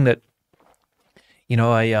 It's something that,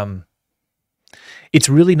 it's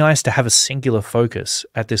really nice to have a singular focus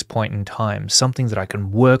at this point in time, something that I can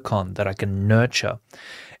work on, that I can nurture.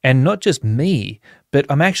 And not just me, but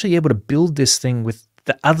I'm actually able to build this thing with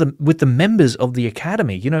the members of the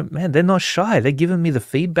Academy. Man, they're not shy. They're giving me the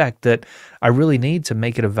feedback that I really need to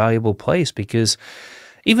make it a valuable place, because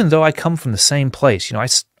even though I come from the same place,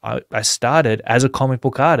 I started as a comic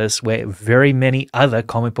book artist where very many other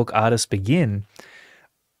comic book artists begin.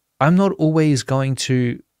 I'm not always going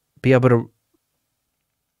to be able to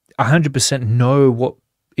 100% know what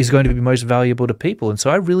is going to be most valuable to people. And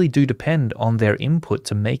so I really do depend on their input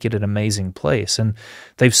to make it an amazing place. And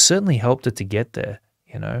they've certainly helped it to get there.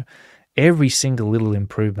 Every single little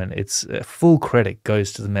improvement, it's full credit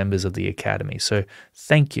goes to the members of the Academy. So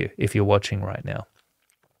thank you if you're watching right now.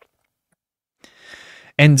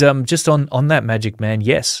 And just on that, Magic Man,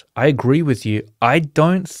 yes, I agree with you. I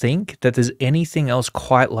don't think that there's anything else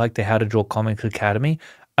quite like the How to Draw Comics Academy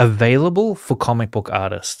available for comic book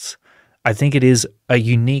artists. I think it is a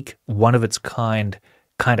unique, one of its kind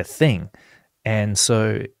of thing. And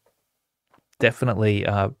so definitely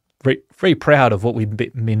very, very proud of what we've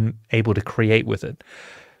been able to create with it.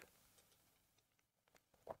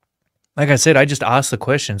 Like I said, I just asked the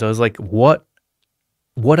questions. I was like, what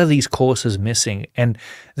are these courses missing? And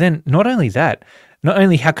then not only that, not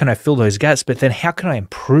only how can I fill those gaps, but then how can I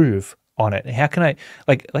improve on it? How can I,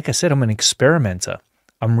 like I said, I'm an experimenter.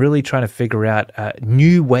 I'm really trying to figure out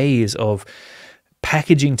new ways of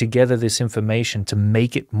packaging together this information to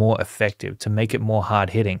make it more effective, to make it more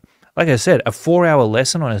hard hitting. Like I said, a 4-hour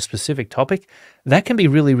lesson on a specific topic, that can be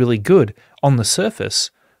really, really good on the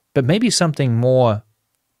surface, but maybe something more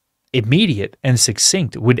immediate and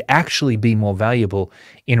succinct would actually be more valuable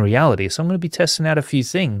in reality. So I'm going to be testing out a few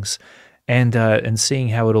things and seeing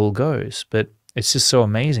how it all goes. But it's just so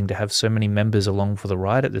amazing to have so many members along for the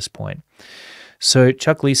ride at this point. So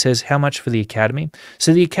Chuck Lee says, how much for the Academy?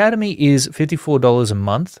 So the Academy is $54 a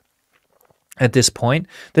month at this point.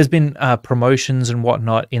 There's been promotions and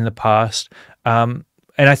whatnot in the past. And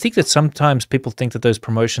I think that sometimes people think that those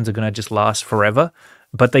promotions are going to just last forever,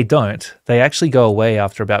 but they don't. They actually go away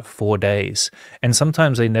after about 4 days. And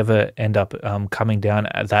sometimes they never end up coming down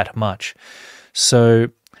that much. So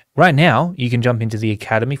right now, you can jump into the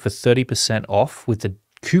Academy for 30% off with the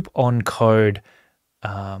coupon code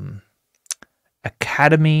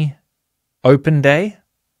Academy Open Day.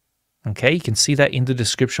 Okay, you can see that in the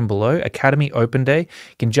description below. Academy Open Day.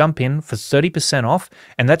 You can jump in for 30% off,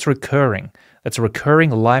 and that's recurring. That's a recurring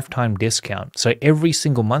lifetime discount. So every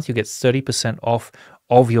single month you get 30% off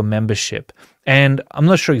of your membership. And I'm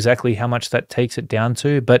not sure exactly how much that takes it down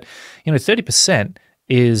to, but 30%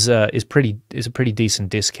 is a pretty decent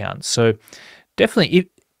discount. So definitely,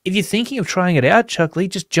 if you're thinking of trying it out, Chuck Lee,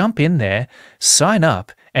 just jump in there, sign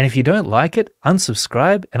up, and if you don't like it,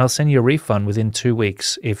 unsubscribe, and I'll send you a refund within 2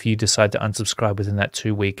 weeks if you decide to unsubscribe within that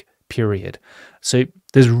 2-week period. So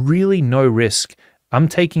there's really no risk. I'm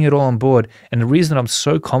taking it all on board, and the reason I'm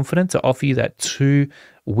so confident to offer you that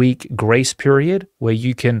 2-week grace period where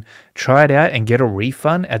you can try it out and get a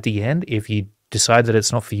refund at the end if you decide that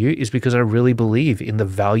it's not for you is because I really believe in the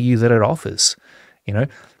value that it offers.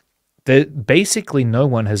 Basically no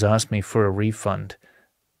one has asked me for a refund,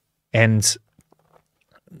 and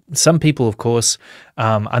some people, of course,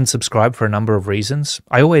 unsubscribe for a number of reasons.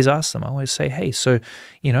 I always ask them, I always say, hey, so,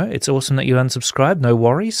 it's awesome that you unsubscribed, no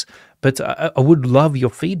worries, but I would love your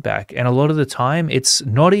feedback. And a lot of the time, it's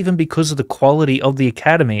not even because of the quality of the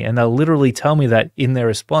Academy, and they'll literally tell me that in their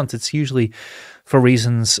response. It's usually for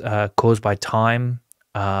reasons caused by time.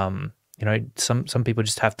 Some people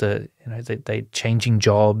just have to, they're changing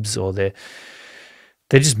jobs, or they're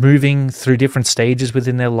just moving through different stages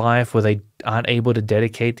within their life where they aren't able to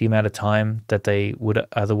dedicate the amount of time that they would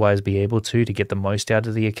otherwise be able to get the most out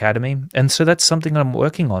of the Academy. And so that's something I'm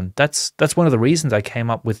working on. That's one of the reasons I came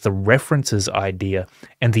up with the references idea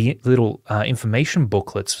and the little information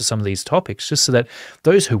booklets for some of these topics, just so that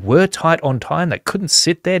those who were tight on time, that couldn't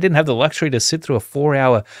sit there, didn't have the luxury to sit through a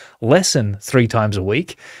 4-hour lesson 3 times a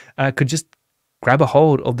week, could just grab a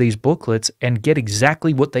hold of these booklets and get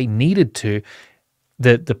exactly what they needed to,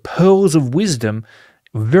 the pearls of wisdom,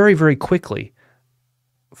 very, very quickly,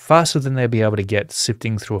 faster than they'd be able to get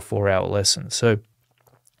sifting through a 4-hour lesson. So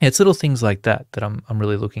it's little things like that I'm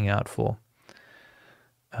really looking out for.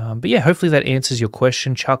 But yeah, hopefully that answers your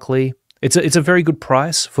question, Chuck Lee. It's a very good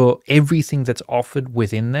price for everything that's offered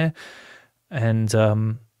within there. And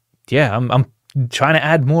I'm trying to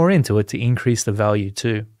add more into it to increase the value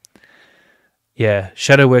too. Yeah,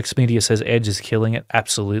 Shadowworks Media says Edge is killing it.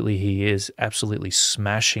 Absolutely, he is. Absolutely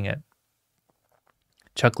smashing it.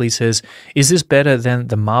 Chuck Lee says, is this better than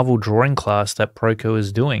the Marvel drawing class that Proco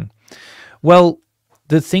is doing? Well,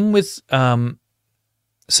 the thing with the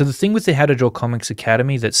How to Draw Comics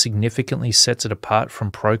Academy that significantly sets it apart from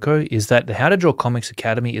Proco is that the How to Draw Comics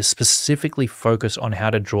Academy is specifically focused on how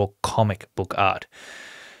to draw comic book art.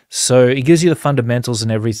 So it gives you the fundamentals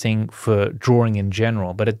and everything for drawing in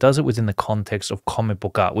general, but it does it within the context of comic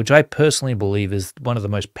book art, which I personally believe is one of the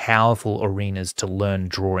most powerful arenas to learn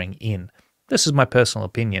drawing in. This is my personal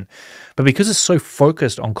opinion. But because it's so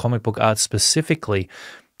focused on comic book art specifically,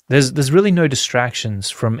 there's really no distractions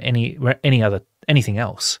from anything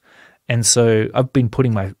else. And so I've been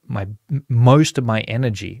putting my most of my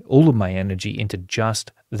energy, all of my energy, into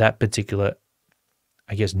just that particular,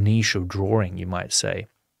 I guess, niche of drawing, you might say.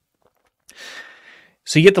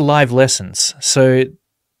 So you get the live lessons. So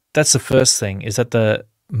that's the first thing, is that the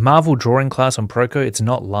Marvel drawing class on Proco, it's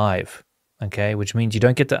not live, okay? Which means you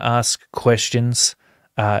don't get to ask questions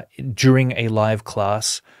during a live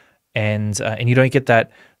class, and you don't get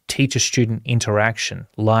that teacher-student interaction,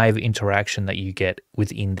 live interaction that you get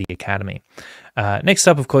within the Academy. Next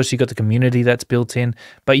up, of course, you've got the community that's built in,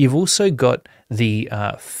 but you've also got the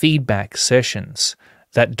feedback sessions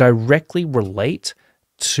that directly relate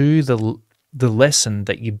to the lesson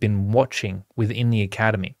that you've been watching within the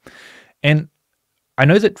Academy. And I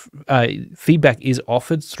know that feedback is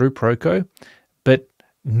offered through Proco, but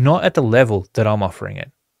not at the level that I'm offering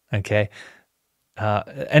it, okay?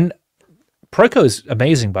 And Proco is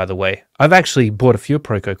amazing, by the way. I've actually bought a few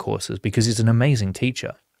Proco courses because he's an amazing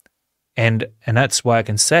teacher. And that's why I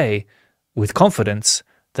can say with confidence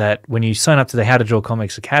that when you sign up to the How to Draw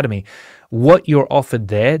Comics Academy, what you're offered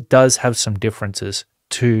there does have some differences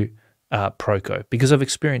to Proco, because I've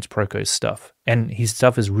experienced Proco's stuff, and his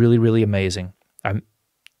stuff is really, really amazing. I'm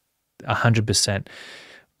 100%.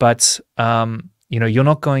 But, you're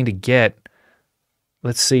not going to get,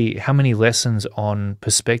 let's see, how many lessons on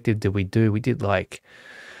perspective did we do? We did like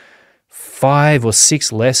 5 or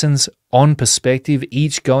 6 lessons on perspective,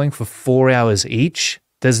 each going for 4 hours each.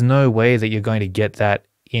 There's no way that you're going to get that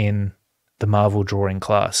in the Marvel drawing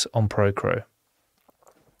class on Procro.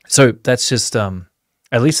 So that's just,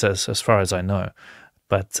 at least as far as I know.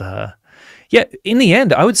 But yeah, in the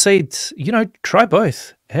end, I would say, try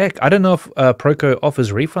both. Heck, I don't know if Proco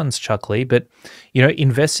offers refunds, Chuck Lee, but,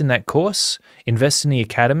 invest in that course, invest in the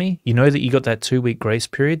Academy. You know that you got that 2-week grace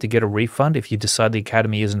period to get a refund if you decide the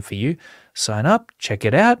Academy isn't for you. Sign up, check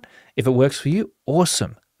it out. If it works for you,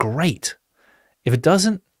 awesome, great. If it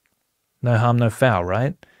doesn't, no harm, no foul,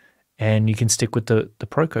 right? And you can stick with the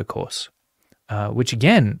Proco course, which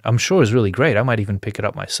again, I'm sure is really great. I might even pick it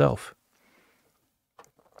up myself.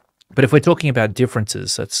 But if we're talking about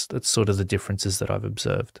differences, that's sort of the differences that I've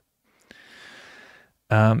observed.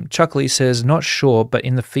 Chuck Lee says, not sure, but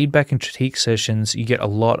in the feedback and critique sessions, you get a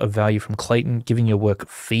lot of value from Clayton giving your work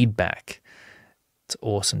feedback. It's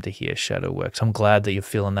awesome to hear, Shadowworks. I'm glad that you're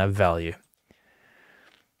feeling that value.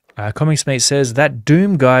 Comics Mate says, that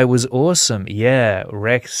Doom guy was awesome. Yeah,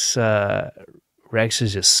 Rex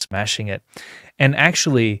is just smashing it. And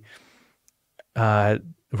actually,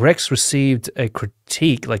 Rex received a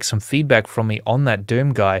critique, like some feedback from me on that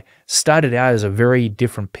Doom guy. Started out as a very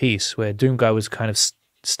different piece where Doom guy was kind of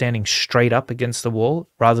standing straight up against the wall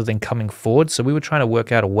rather than coming forward. So we were trying to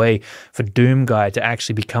work out a way for Doom guy to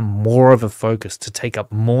actually become more of a focus, to take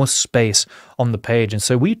up more space on the page. And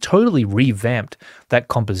so we totally revamped that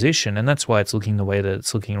composition, and that's why it's looking the way that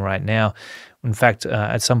it's looking right now. In fact,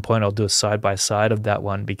 at some point I'll do a side-by-side of that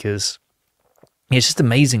one, because it's just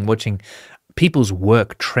amazing watching people's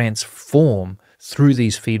work transform through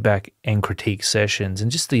these feedback and critique sessions,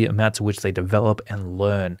 and just the amount to which they develop and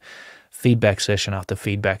learn feedback session after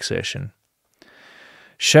feedback session.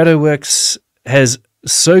 Shadowworks has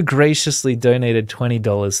so graciously donated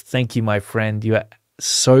 $20. Thank you, my friend. You are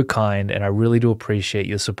so kind, and I really do appreciate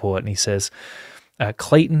your support. And he says,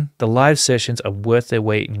 Clayton, the live sessions are worth their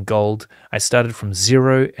weight in gold. I started from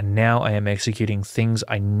 0, and now I am executing things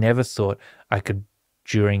I never thought I could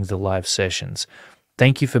during the live sessions.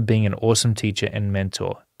 Thank you for being an awesome teacher and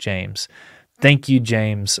mentor, James. Thank you,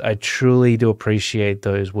 James. I truly do appreciate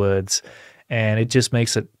those words, and it just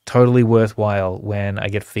makes it totally worthwhile when I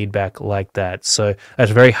get feedback like that. So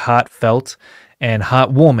that's very heartfelt and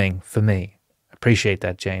heartwarming for me. Appreciate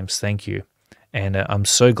that, James. Thank you. And I'm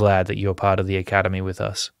so glad that you're part of the Academy with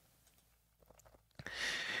us.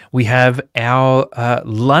 We have our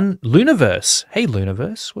Luniverse. Hey,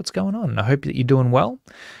 Luniverse, what's going on? I hope that you're doing well.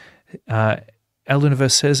 Our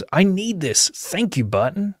Luniverse says, I need this. Thank you,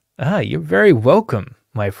 Button. You're very welcome,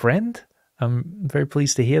 my friend. I'm very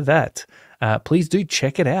pleased to hear that. Please do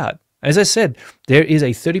check it out. As I said, there is a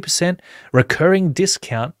 30% recurring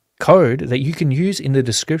discount code that you can use in the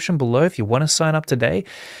description below if you want to sign up today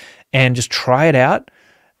and just try it out.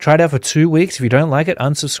 Try it out for 2 weeks. If you don't like it,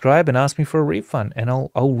 unsubscribe and ask me for a refund, and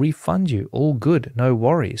I'll refund you. All good, no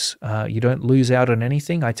worries. You don't lose out on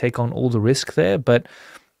anything. I take on all the risk there, but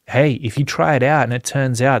hey, if you try it out and it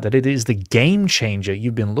turns out that it is the game changer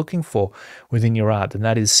you've been looking for within your art, then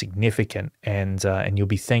that is significant, and you'll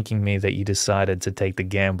be thanking me that you decided to take the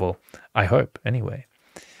gamble. I hope, anyway.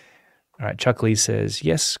 All right, Chuck Lee says,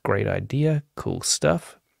 yes, great idea, cool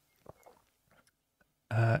stuff.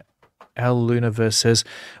 Our Luniverse says,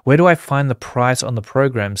 where do I find the price on the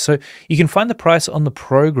program? So you can find the price on the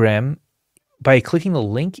program by clicking the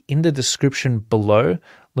link in the description below,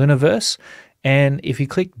 Luniverse. And if you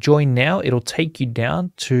click join now, it'll take you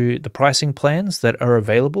down to the pricing plans that are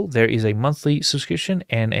available. There is a monthly subscription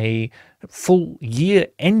and a full year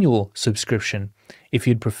annual subscription if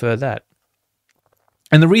you'd prefer that.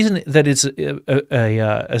 And the reason that it's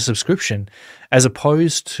a subscription as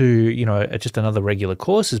opposed to, just another regular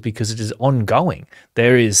course is because it is ongoing.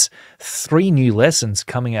 There is 3 new lessons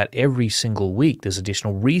coming out every single week. There's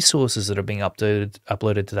additional resources that are being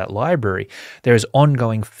uploaded to that library. There is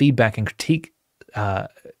ongoing feedback and critique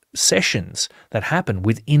sessions that happen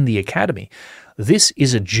within the academy. This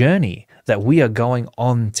is a journey that we are going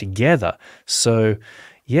on together. So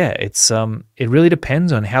yeah, it really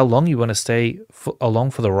depends on how long you want to stay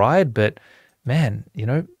along for the ride. But man,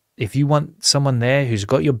 if you want someone there who's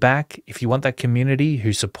got your back, if you want that community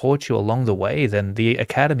who supports you along the way, then the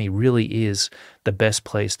academy really is the best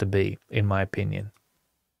place to be, in my opinion.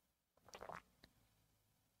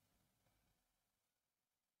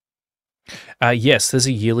 Yes, there's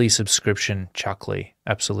a yearly subscription, Chuckley.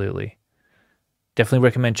 Absolutely. Definitely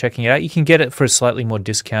recommend checking it out. You can get it for a slightly more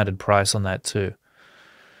discounted price on that too.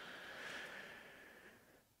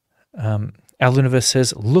 Our Universe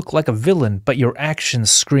says, look like a villain, but your actions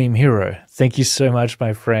scream hero. Thank you so much,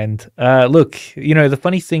 my friend. Look, the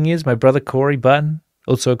funny thing is my brother Corey Button,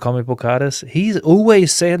 also a comic book artist, he's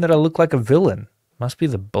always saying that I look like a villain. Must be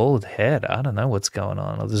the bald head. I don't know what's going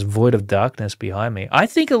on. Or this void of darkness behind me. I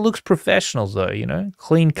think it looks professional though,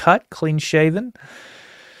 clean cut, clean shaven.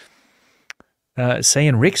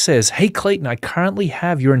 Saying Rick says, hey Clayton, I currently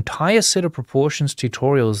have your entire set of proportions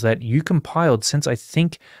tutorials that you compiled since I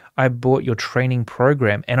think I bought your training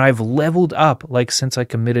program, and I've leveled up since I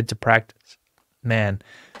committed to practice. Man,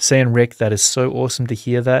 saying Rick, that is so awesome to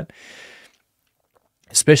hear that.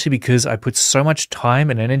 Especially because I put so much time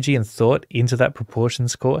and energy and thought into that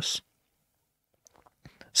proportions course.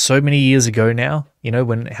 So many years ago now,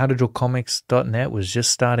 when howtodrawcomics.net was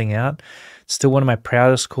just starting out. Still one of my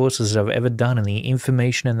proudest courses that I've ever done, and the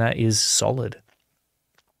information in that is solid.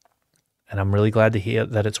 And I'm really glad to hear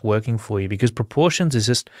that it's working for you, because proportions is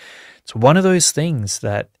it's one of those things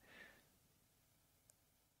that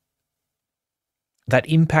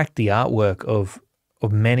impact the artwork of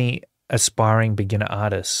many aspiring beginner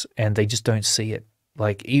artists, and they just don't see it.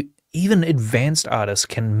 Even advanced artists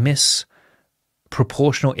can miss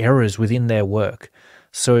proportional errors within their work.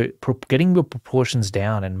 So getting your proportions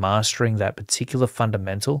down and mastering that particular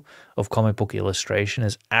fundamental of comic book illustration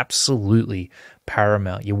is absolutely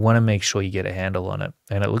paramount. You want to make sure you get a handle on it.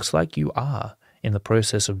 And it looks like you are in the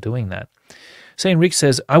process of doing that. Saying Rick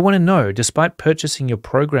says, I want to know, despite purchasing your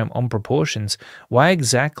program on proportions, why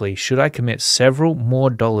exactly should I commit several more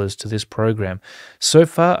dollars to this program? So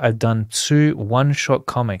far, I've done 2 one-shot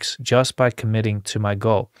comics just by committing to my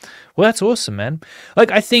goal. Well, that's awesome, man.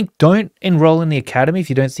 I think don't enroll in the academy if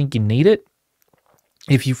you don't think you need it.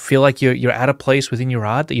 If you feel like you're at a place within your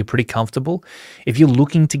art that you're pretty comfortable. If you're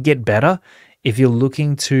looking to get better, if you're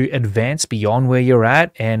looking to advance beyond where you're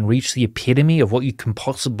at and reach the epitome of what you can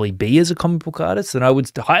possibly be as a comic book artist, then I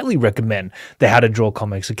would highly recommend the How to Draw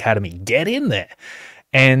Comics Academy. Get in there.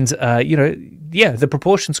 And, the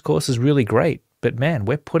proportions course is really great. But, man,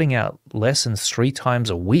 we're putting out lessons 3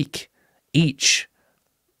 times a week, each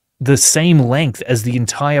the same length as the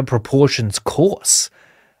entire proportions course.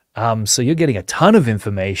 So you're getting a ton of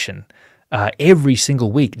information every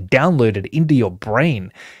single week downloaded into your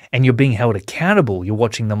brain, and you're being held accountable. You're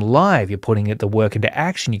watching them live. You're putting the work into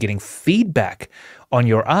action. You're getting feedback on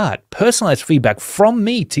your art, personalized feedback from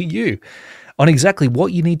me to you on exactly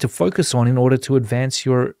what you need to focus on in order to advance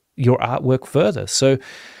your artwork further. So,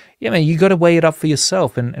 yeah, man, you got to weigh it up for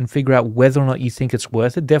yourself and figure out whether or not you think it's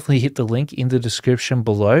worth it. Definitely hit the link in the description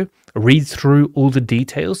below. Read through all the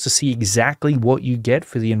details to see exactly what you get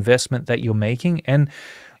for the investment that you're making. And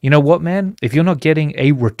you know what, man? If you're not getting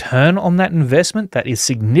a return on that investment that is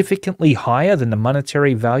significantly higher than the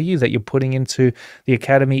monetary value that you're putting into the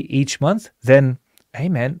academy each month, then, hey,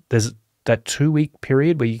 man, there's that 2-week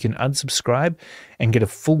period where you can unsubscribe and get a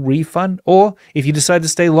full refund. Or if you decide to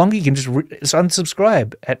stay longer, you can just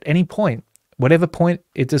unsubscribe at any point, whatever point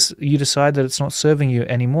you decide that it's not serving you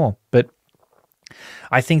anymore. But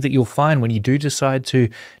I think that you'll find when you do decide to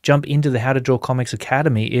jump into the How to Draw Comics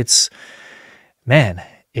Academy,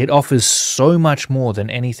 it offers so much more than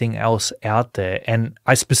anything else out there. And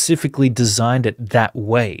I specifically designed it that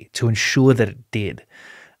way to ensure that it did.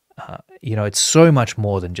 It's so much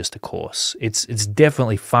more than just a course. It's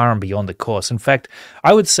definitely far and beyond the course. In fact,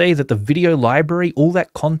 I would say that the video library, all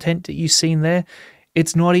that content that you've seen there,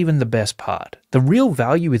 it's not even the best part. The real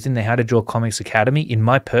value within the How to Draw Comics Academy, in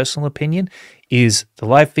my personal opinion, is the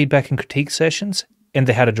live feedback and critique sessions and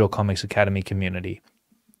the How to Draw Comics Academy community.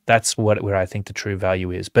 That's where I think the true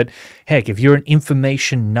value is. But heck, if you're an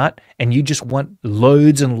information nut and you just want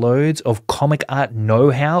loads and loads of comic art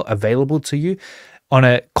know-how available to you on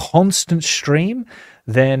a constant stream,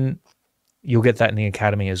 then you'll get that in the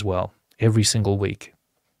Academy as well, every single week.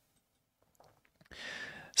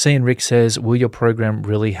 Seeing Rick says, will your program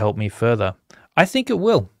really help me further? I think it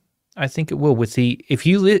will. I think it will. With the if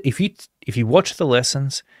you watch the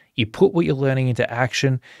lessons, you put what you're learning into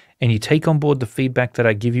action, and you take on board the feedback that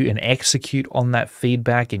I give you and execute on that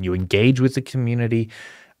feedback, and you engage with the community,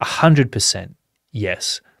 100%,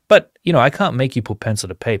 yes. But I can't make you put pencil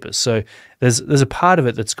to paper. So there's a part of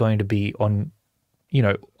it that's going to be on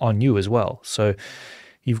you as well. So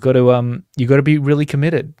you've got to be really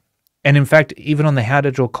committed. And in fact, even on the How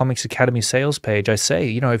to Draw Comics Academy sales page, I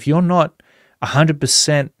say, if you're not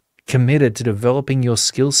 100% committed to developing your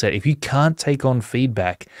skill set, if you can't take on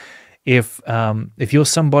feedback, if you're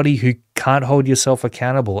somebody who can't hold yourself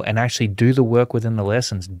accountable and actually do the work within the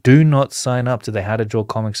lessons, do not sign up to the How to Draw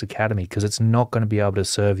Comics Academy, because it's not going to be able to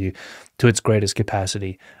serve you to its greatest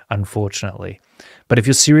capacity, unfortunately. But if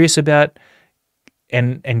you're serious about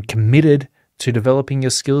and committed to developing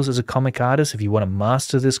your skills as a comic artist, if you want to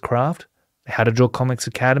master this craft, How to Draw Comics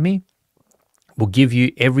Academy will give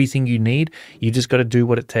you everything you need. You just got to do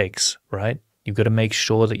what it takes, right? You've got to make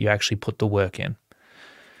sure that you actually put the work in.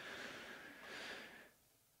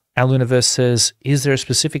 Our Universe says, is there a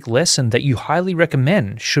specific lesson that you highly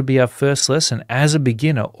recommend should be our first lesson as a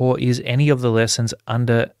beginner, or is any of the lessons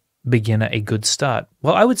under beginner a good start?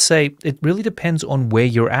 Well, I would say it really depends on where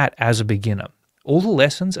you're at as a beginner. All the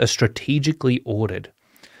lessons are strategically ordered.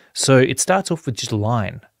 So it starts off with just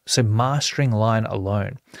line. So mastering line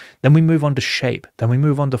alone. Then we move on to shape. Then we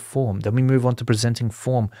move on to form. Then we move on to presenting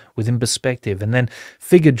form within perspective. And then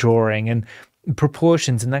figure drawing and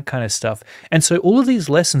proportions and that kind of stuff. And so all of these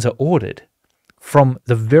lessons are ordered from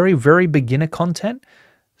the very, very beginner content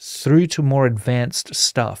through to more advanced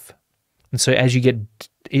stuff. And so as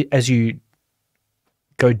you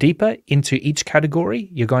go deeper into each category,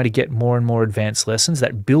 you're going to get more and more advanced lessons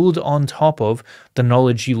that build on top of the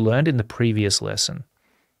knowledge you learned in the previous lesson.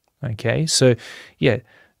 Okay, so yeah,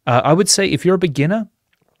 I would say if you're a beginner,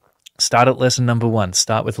 start at lesson number 1.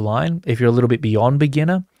 Start with line. If you're a little bit beyond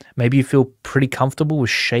beginner, maybe you feel pretty comfortable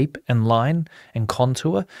with shape and line and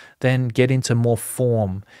contour, then get into more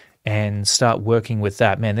form and start working with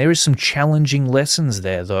that. Man, there is some challenging lessons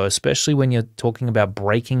there, though, especially when you're talking about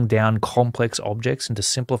breaking down complex objects into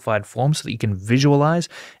simplified forms so that you can visualize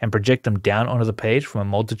and project them down onto the page from a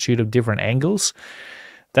multitude of different angles.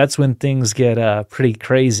 That's when things get pretty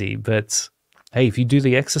crazy. But hey, if you do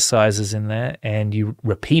the exercises in there and you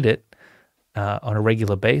repeat it on a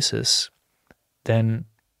regular basis, then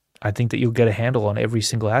I think that you'll get a handle on every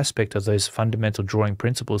single aspect of those fundamental drawing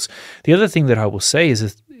principles. The other thing that I will say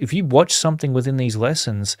is if you watch something within these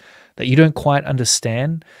lessons that you don't quite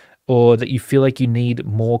understand, or that you feel like you need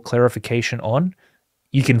more clarification on,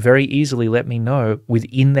 you can very easily let me know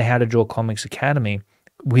within the How to Draw Comics Academy,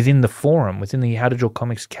 within the forum, within the How to Draw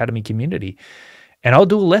Comics Academy community, and I'll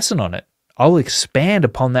do a lesson on it. I'll expand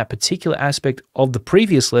upon that particular aspect of the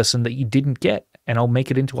previous lesson that you didn't get, and I'll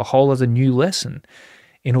make it into a whole other new lesson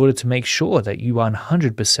in order to make sure that you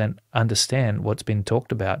 100% understand what's been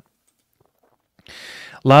talked about.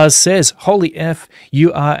 Lars says, holy F,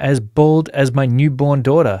 you are as bald as my newborn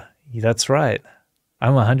daughter. That's right.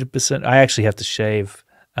 I'm 100%. I actually have to shave.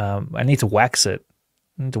 I need to wax it.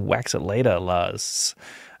 I need to wax it later, Lars.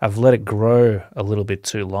 I've let it grow a little bit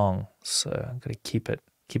too long, so I'm going to keep it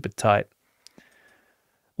tight.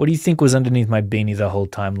 What do you think was underneath my beanie the whole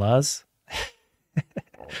time, Lars?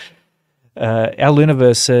 Our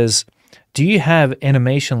Universe says, do you have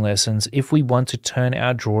animation lessons if we want to turn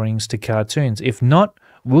our drawings to cartoons? If not,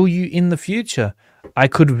 will you in the future? I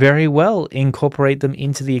could very well incorporate them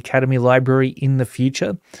into the Academy library in the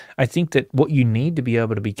future. I think that what you need to be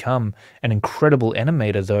able to become an incredible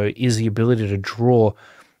animator, though, is the ability to draw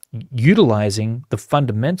utilizing the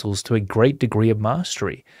fundamentals to a great degree of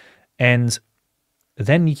mastery. And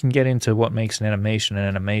then you can get into what makes an animation,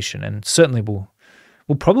 and certainly we'll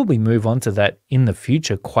probably move on to that in the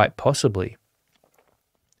future, quite possibly.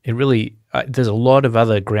 It really, there's a lot of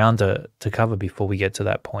other ground to cover before we get to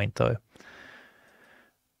that point, though.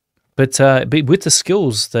 But with the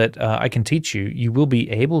skills that I can teach you, you will be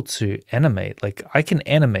able to animate. Like, I can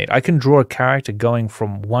animate. I can draw a character going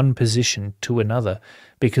from one position to another,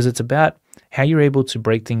 because it's about how you're able to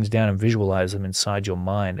break things down and visualize them inside your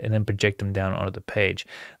mind and then project them down onto the page.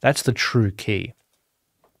 That's the true key.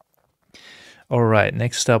 All right,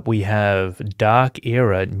 next up we have Dark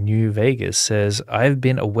Era New Vegas says, I've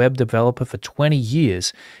been a web developer for 20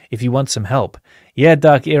 years if you want some help. Yeah,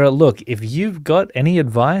 Dark Era, look, if you've got any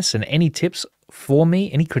advice and any tips for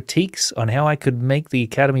me, any critiques on how I could make the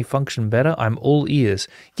Academy function better, I'm all ears.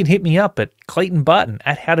 You can hit me up at Clayton Barton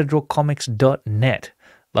at howtodrawcomics.net.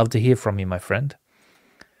 Love to hear from you, my friend.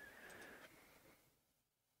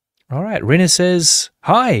 All right, Rina says,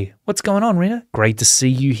 hi, what's going on, Rina? Great to see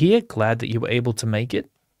you here. Glad that you were able to make it.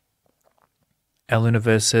 Our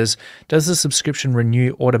Universe says, does the subscription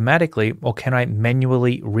renew automatically or can I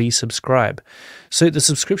manually resubscribe? So the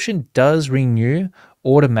subscription does renew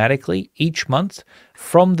automatically each month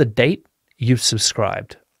from the date you've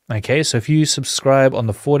subscribed. Okay, so if you subscribe on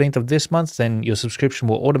the 14th of this month, then your subscription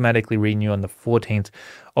will automatically renew on the 14th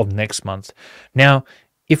of next month. Now,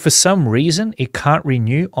 if for some reason it can't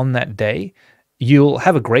renew on that day, you'll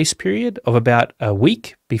have a grace period of about a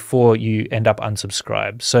week before you end up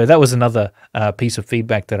unsubscribed. So that was another piece of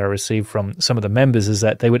feedback that I received from some of the members, is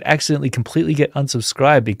that they would accidentally completely get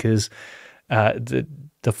unsubscribed because the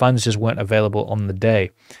funds just weren't available on the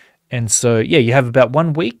day. And so, yeah, you have about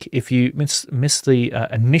 1 week. If you miss the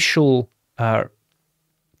initial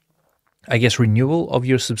renewal of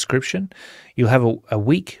your subscription, you'll have a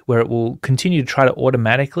week where it will continue to try to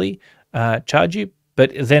automatically charge you.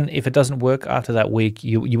 But then if it doesn't work after that week,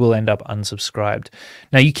 you will end up unsubscribed.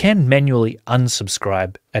 Now, you can manually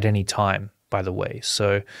unsubscribe at any time, by the way.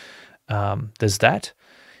 So there's that.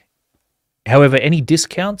 However, any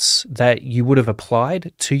discounts that you would have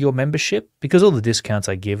applied to your membership, because all the discounts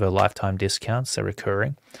I give are lifetime discounts, they're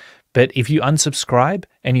recurring. But if you unsubscribe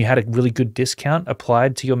and you had a really good discount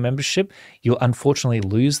applied to your membership, you'll unfortunately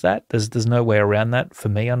lose that. There's no way around that for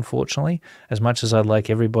me, unfortunately, as much as I'd like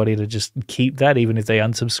everybody to just keep that, even if they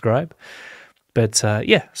unsubscribe. But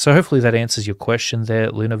yeah, so hopefully that answers your question there,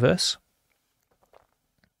 Luniverse.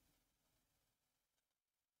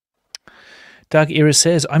 Dark Era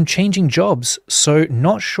says, I'm changing jobs, so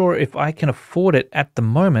not sure if I can afford it at the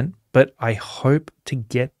moment, but I hope to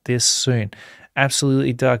get this soon.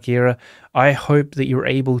 Absolutely, Dark Era. I hope that you're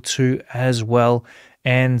able to as well.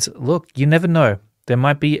 And look, you never know. There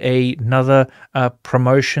might be another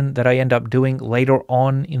promotion that I end up doing later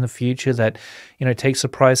on in the future that, takes the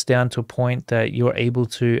price down to a point that you're able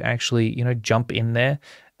to actually, jump in there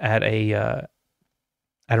at a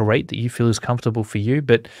rate that you feel is comfortable for you.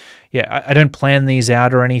 But yeah, I don't plan these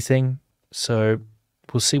out or anything, so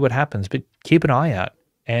we'll see what happens. But keep an eye out.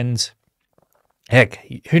 And heck,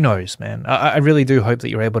 who knows, man? I really do hope that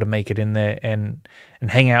you're able to make it in there and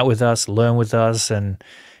hang out with us, learn with us, and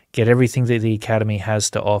get everything that the Academy has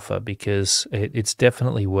to offer, because it's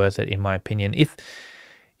definitely worth it, in my opinion, if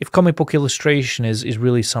comic book illustration is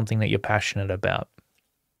really something that you're passionate about.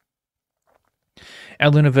 Our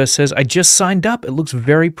Luniverse says, I just signed up. It looks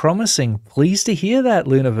very promising. Pleased to hear that,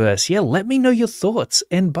 Luniverse. Yeah, let me know your thoughts.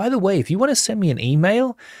 And by the way, if you want to send me an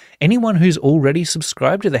email, anyone who's already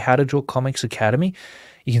subscribed to the How to Draw Comics Academy,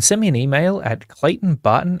 you can send me an email at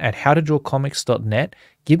claytonbarton@howtodrawcomics.net.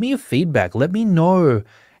 Give me your feedback. Let me know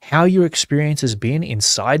how your experience has been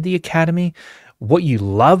inside the Academy, what you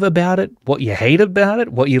love about it, what you hate about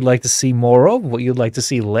it, what you'd like to see more of, what you'd like to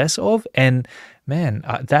see less of. And man,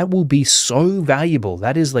 that will be so valuable.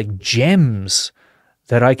 That is like gems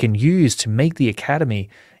that I can use to make the Academy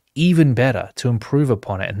even better, to improve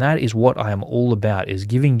upon it. And that is what I am all about, is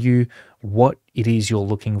giving you what it is you're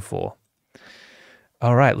looking for.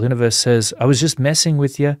 All right, Luniverse says, I was just messing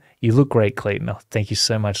with you. You look great, Clayton. Oh, thank you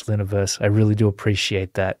so much, Luniverse. I really do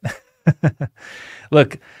appreciate that.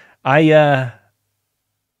 Look, I've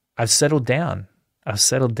settled down.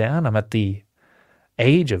 I'm at the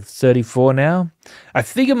age of 34 now. I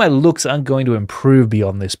figure my looks aren't going to improve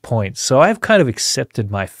beyond this point, so I've kind of accepted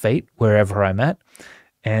my fate wherever I'm at.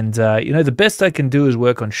 And, the best I can do is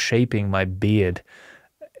work on shaping my beard,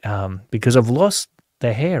 because I've lost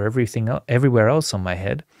the hair, everywhere else on my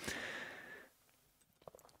head.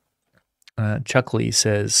 Chuckley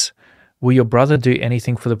says, will your brother do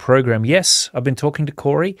anything for the program? Yes, I've been talking to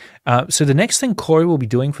Corey. So the next thing Corey will be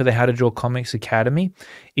doing for the How to Draw Comics Academy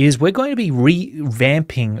is we're going to be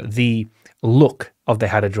revamping the look of the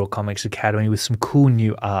How to Draw Comics Academy with some cool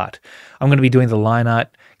new art. I'm going to be doing the line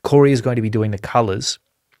art. Corey is going to be doing the colors.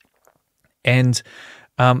 And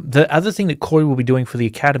the other thing that Corey will be doing for the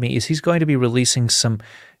Academy is he's going to be releasing some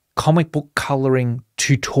comic book coloring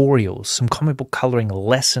tutorials, some comic book coloring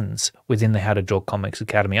lessons within the How to Draw Comics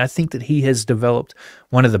Academy. I think that he has developed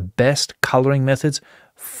one of the best coloring methods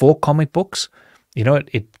for comic books.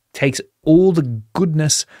 It takes all the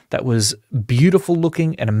goodness that was beautiful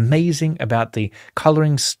looking and amazing about the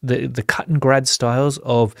colorings, the cut and grad styles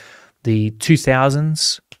of the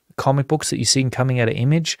 2000s comic books that you see coming out of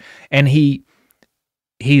Image, and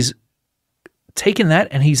he's taken that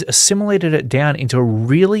and he's assimilated it down into a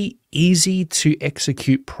really easy to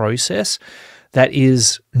execute process that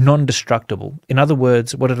is non-destructible. In other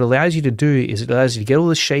words, what it allows you to do is it allows you to get all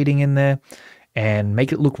the shading in there, and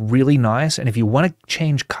make it look really nice. And if you want to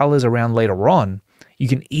change colors around later on, you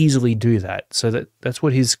can easily do that. So that's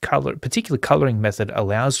what his particular coloring method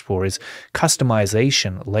allows for, is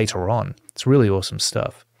customization later on. It's really awesome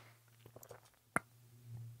stuff.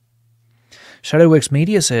 Shadowworks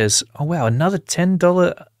Media says, oh wow, another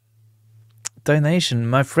 $10 donation.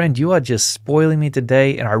 My friend, you are just spoiling me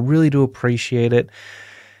today, and I really do appreciate it.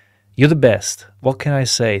 You're the best. What can I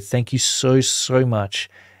say? Thank you so, so much.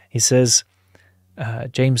 He says,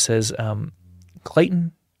 James says,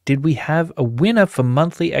 Clayton, did we have a winner for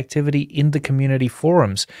monthly activity in the community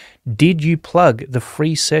forums? Did you plug the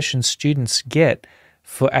free session students get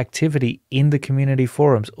for activity in the community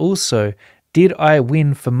forums? Also, did I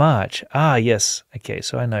win for March? Ah, yes. Okay,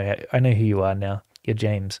 so I know who you are now. You're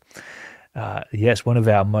James. Yes, one of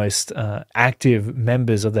our most active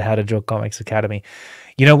members of the How to Draw Comics Academy.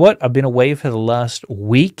 You know what? I've been away for the last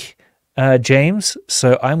week, James,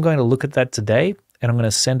 so I'm going to look at that today, and I'm going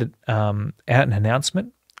to send it out an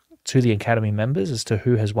announcement to the Academy members as to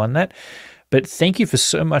who has won that. But thank you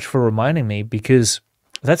so much for reminding me, because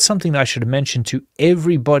that's something that I should have mentioned to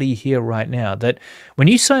everybody here right now, that when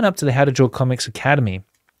you sign up to the How to Draw Comics Academy,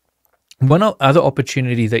 one other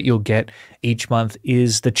opportunity that you'll get each month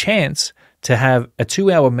is the chance to have a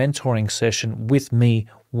 2-hour mentoring session with me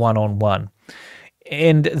one-on-one.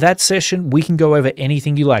 And that session, we can go over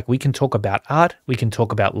anything you like. We can talk about art. We can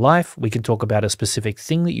talk about life. We can talk about a specific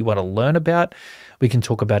thing that you want to learn about. We can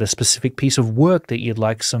talk about a specific piece of work that you'd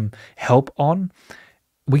like some help on.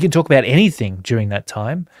 We can talk about anything during that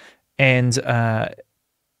time. And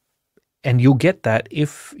you'll get that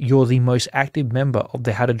if you're the most active member of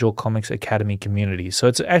the How to Draw Comics Academy community. So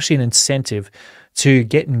it's actually an incentive to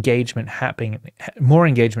get engagement happening, more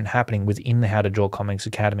engagement happening within the How to Draw Comics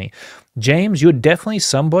Academy. James, you're definitely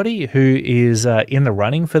somebody who is in the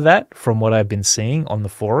running for that, from what I've been seeing on the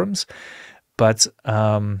forums. But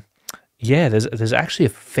yeah, there's actually a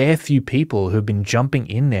fair few people who have been jumping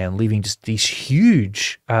in there and leaving just these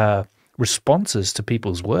huge responses to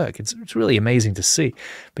people's work. It's really amazing to see.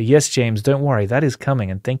 But yes, James, don't worry, that is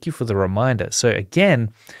coming, and thank you for the reminder. So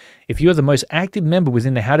again, if you're the most active member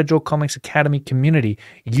within the How to Draw Comics Academy community,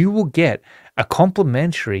 you will get a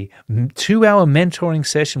complimentary 2-hour mentoring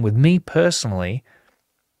session with me personally,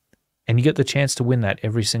 and you get the chance to win that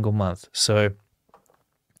every single month. So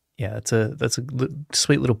yeah, that's a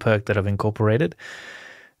sweet little perk that I've incorporated.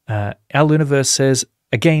 Our Luniverse says,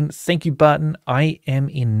 again, thank you, Barton. I am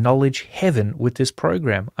in knowledge heaven with this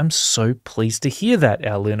program. I'm so pleased to hear that,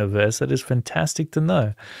 Our Luniverse. That is fantastic to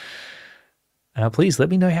know. Please let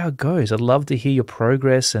me know how it goes. I'd love to hear your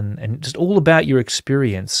progress and just all about your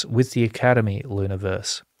experience with the Academy,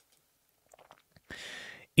 Luniverse.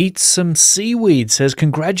 Eat Some Seaweed says,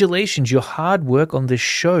 congratulations, your hard work on this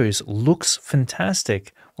shows looks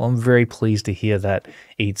fantastic. Well, I'm very pleased to hear that,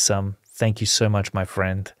 Eat Some. Thank you so much, my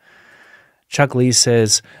friend. Chuck Lee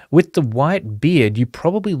says, with the white beard, you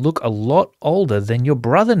probably look a lot older than your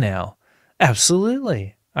brother now.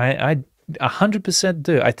 Absolutely. I 100%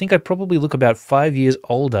 do. I think I probably look about 5 years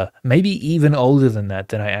older, maybe even older than that,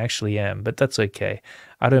 than I actually am, but that's okay.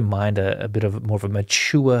 I don't mind a bit of more of a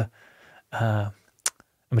mature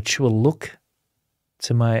look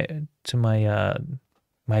to my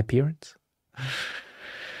appearance.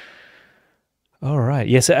 All right.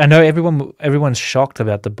 Yes, I know everyone's shocked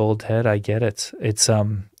about the bald head. I get it. It's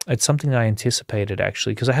something I anticipated,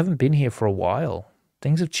 actually, because I haven't been here for a while.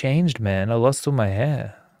 Things have changed, man. I lost all my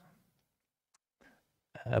hair.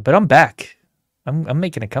 But I'm back. I'm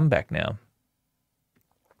making a comeback now.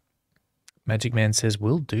 Magic Man says,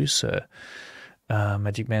 will do, sir.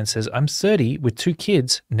 Magic Man says, I'm 30 with 2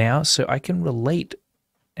 kids now, so I can relate,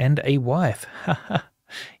 and a wife.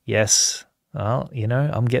 Yes. Well, you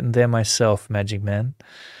know, I'm getting there myself, Magic Man.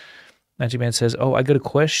 Magic Man says, oh, I got a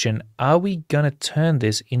question. Are we going to turn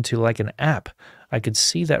this into like an app? I could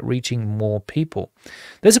see that reaching more people.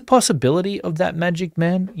 There's a possibility of that, Magic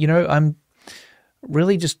Man. You know, I'm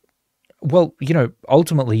really just, well, you know,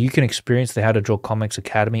 ultimately you can experience the How to Draw Comics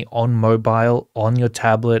Academy on mobile, on your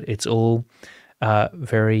tablet. It's all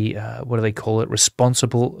very, what do they call it?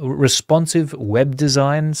 Responsive web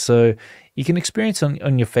design. So you can experience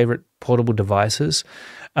on your favorite portable devices.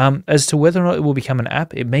 As to whether or not it will become an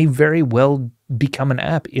app, it may very well become an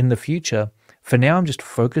app in the future. For now, I'm just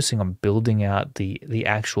focusing on building out the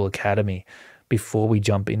actual academy before we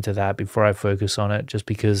jump into that, before I focus on it, just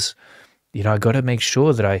because, you know, I got to make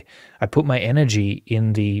sure that I put my energy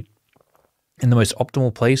in the most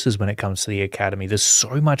optimal places when it comes to the academy. There's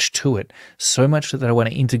so much to it, so much that I want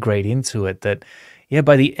to integrate into it that, yeah,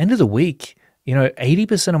 by the end of the week, you know,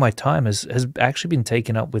 80% of my time has actually been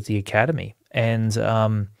taken up with the academy. And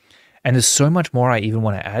And there's so much more I even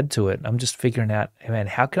want to add to it. I'm just figuring out, hey man,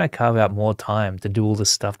 how can I carve out more time to do all the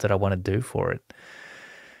stuff that I want to do for it?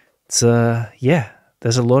 It's, yeah,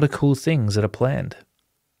 there's a lot of cool things that are planned.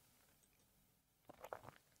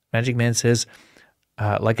 Magic Man says,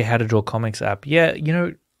 like a How to Draw Comics app. Yeah,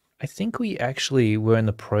 I think we actually were in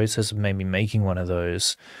the process of maybe making one of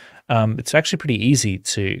those. It's actually pretty easy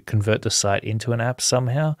to convert the site into an app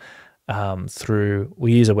somehow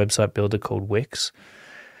we use a website builder called Wix.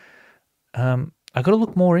 I got to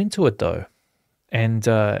look more into it though. And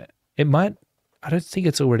I don't think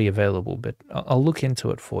it's already available, but I'll look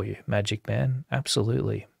into it for you, Magic Man.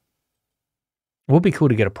 Absolutely. It would be cool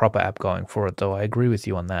to get a proper app going for it though. I agree with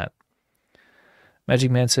you on that.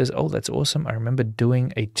 Magic Man says, oh, that's awesome. I remember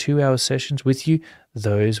doing a 2-hour sessions with you.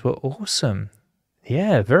 Those were awesome.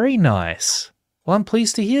 Yeah, very nice. Well, I'm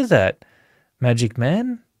pleased to hear that, Magic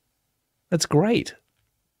Man. That's great.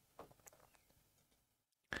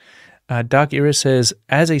 Dark Era says,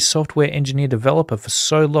 as a software engineer developer for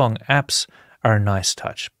so long, apps are a nice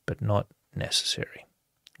touch, but not necessary.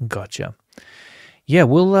 Gotcha. Yeah,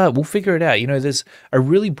 we'll figure it out. There's a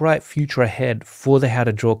really bright future ahead for the How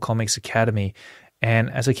to Draw Comics Academy.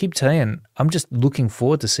 And as I keep saying, I'm just looking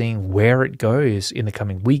forward to seeing where it goes in the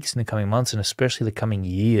coming weeks, in the coming months, and especially the coming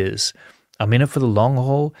years. I'm in it for the long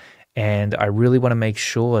haul, and I really want to make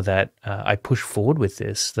sure that I push forward with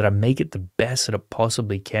this, that I make it the best that it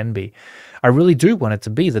possibly can be. I really do want it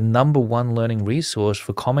to be the #1 learning resource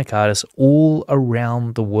for comic artists all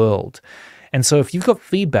around the world. And so if you've got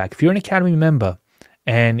feedback, if you're an Academy member,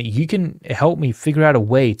 and you can help me figure out a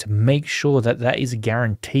way to make sure that that is a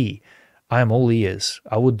guarantee, I am all ears.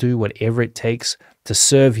 I will do whatever it takes to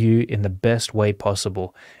serve you in the best way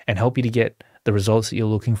possible and help you to get the results that you're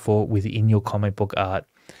looking for within your comic book art.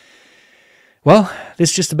 Well,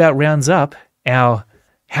 this just about rounds up our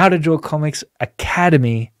How to Draw Comics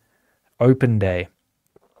Academy Open Day,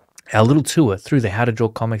 our little tour through the How to Draw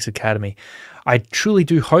Comics Academy. I truly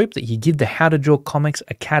do hope that you give the How to Draw Comics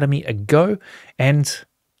Academy a go, and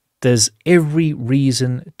there's every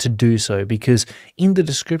reason to do so, because in the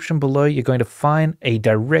description below, you're going to find a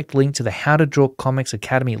direct link to the How to Draw Comics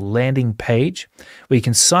Academy landing page where you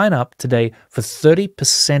can sign up today for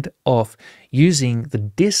 30% off using the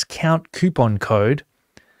discount coupon code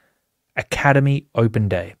Academy Open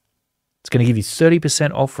Day. It's going to give you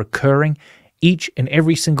 30% off recurring each and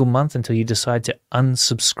every single month until you decide to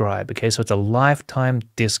unsubscribe. Okay, so it's a lifetime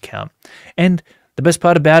discount. And the best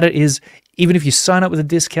part about it is, even if you sign up with a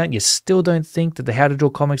discount, you still don't think that the How to Draw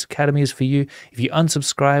Comics Academy is for you. If you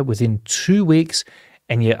unsubscribe within 2 weeks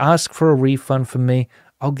and you ask for a refund from me,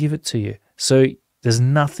 I'll give it to you. So there's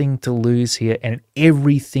nothing to lose here and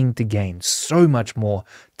everything to gain. So much more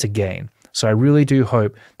to gain. So I really do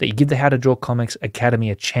hope that you give the How to Draw Comics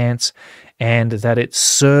Academy a chance and that it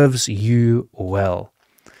serves you well.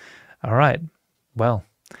 All right. Well,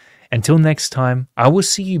 until next time, I will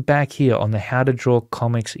see you back here on the How to Draw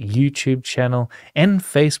Comics YouTube channel and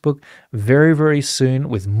Facebook very, very soon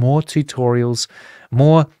with more tutorials,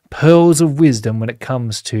 more pearls of wisdom when it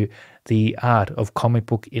comes to the art of comic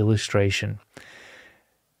book illustration.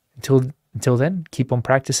 Until then, keep on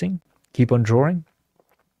practicing, keep on drawing,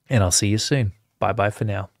 and I'll see you soon. Bye-bye for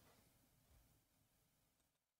now.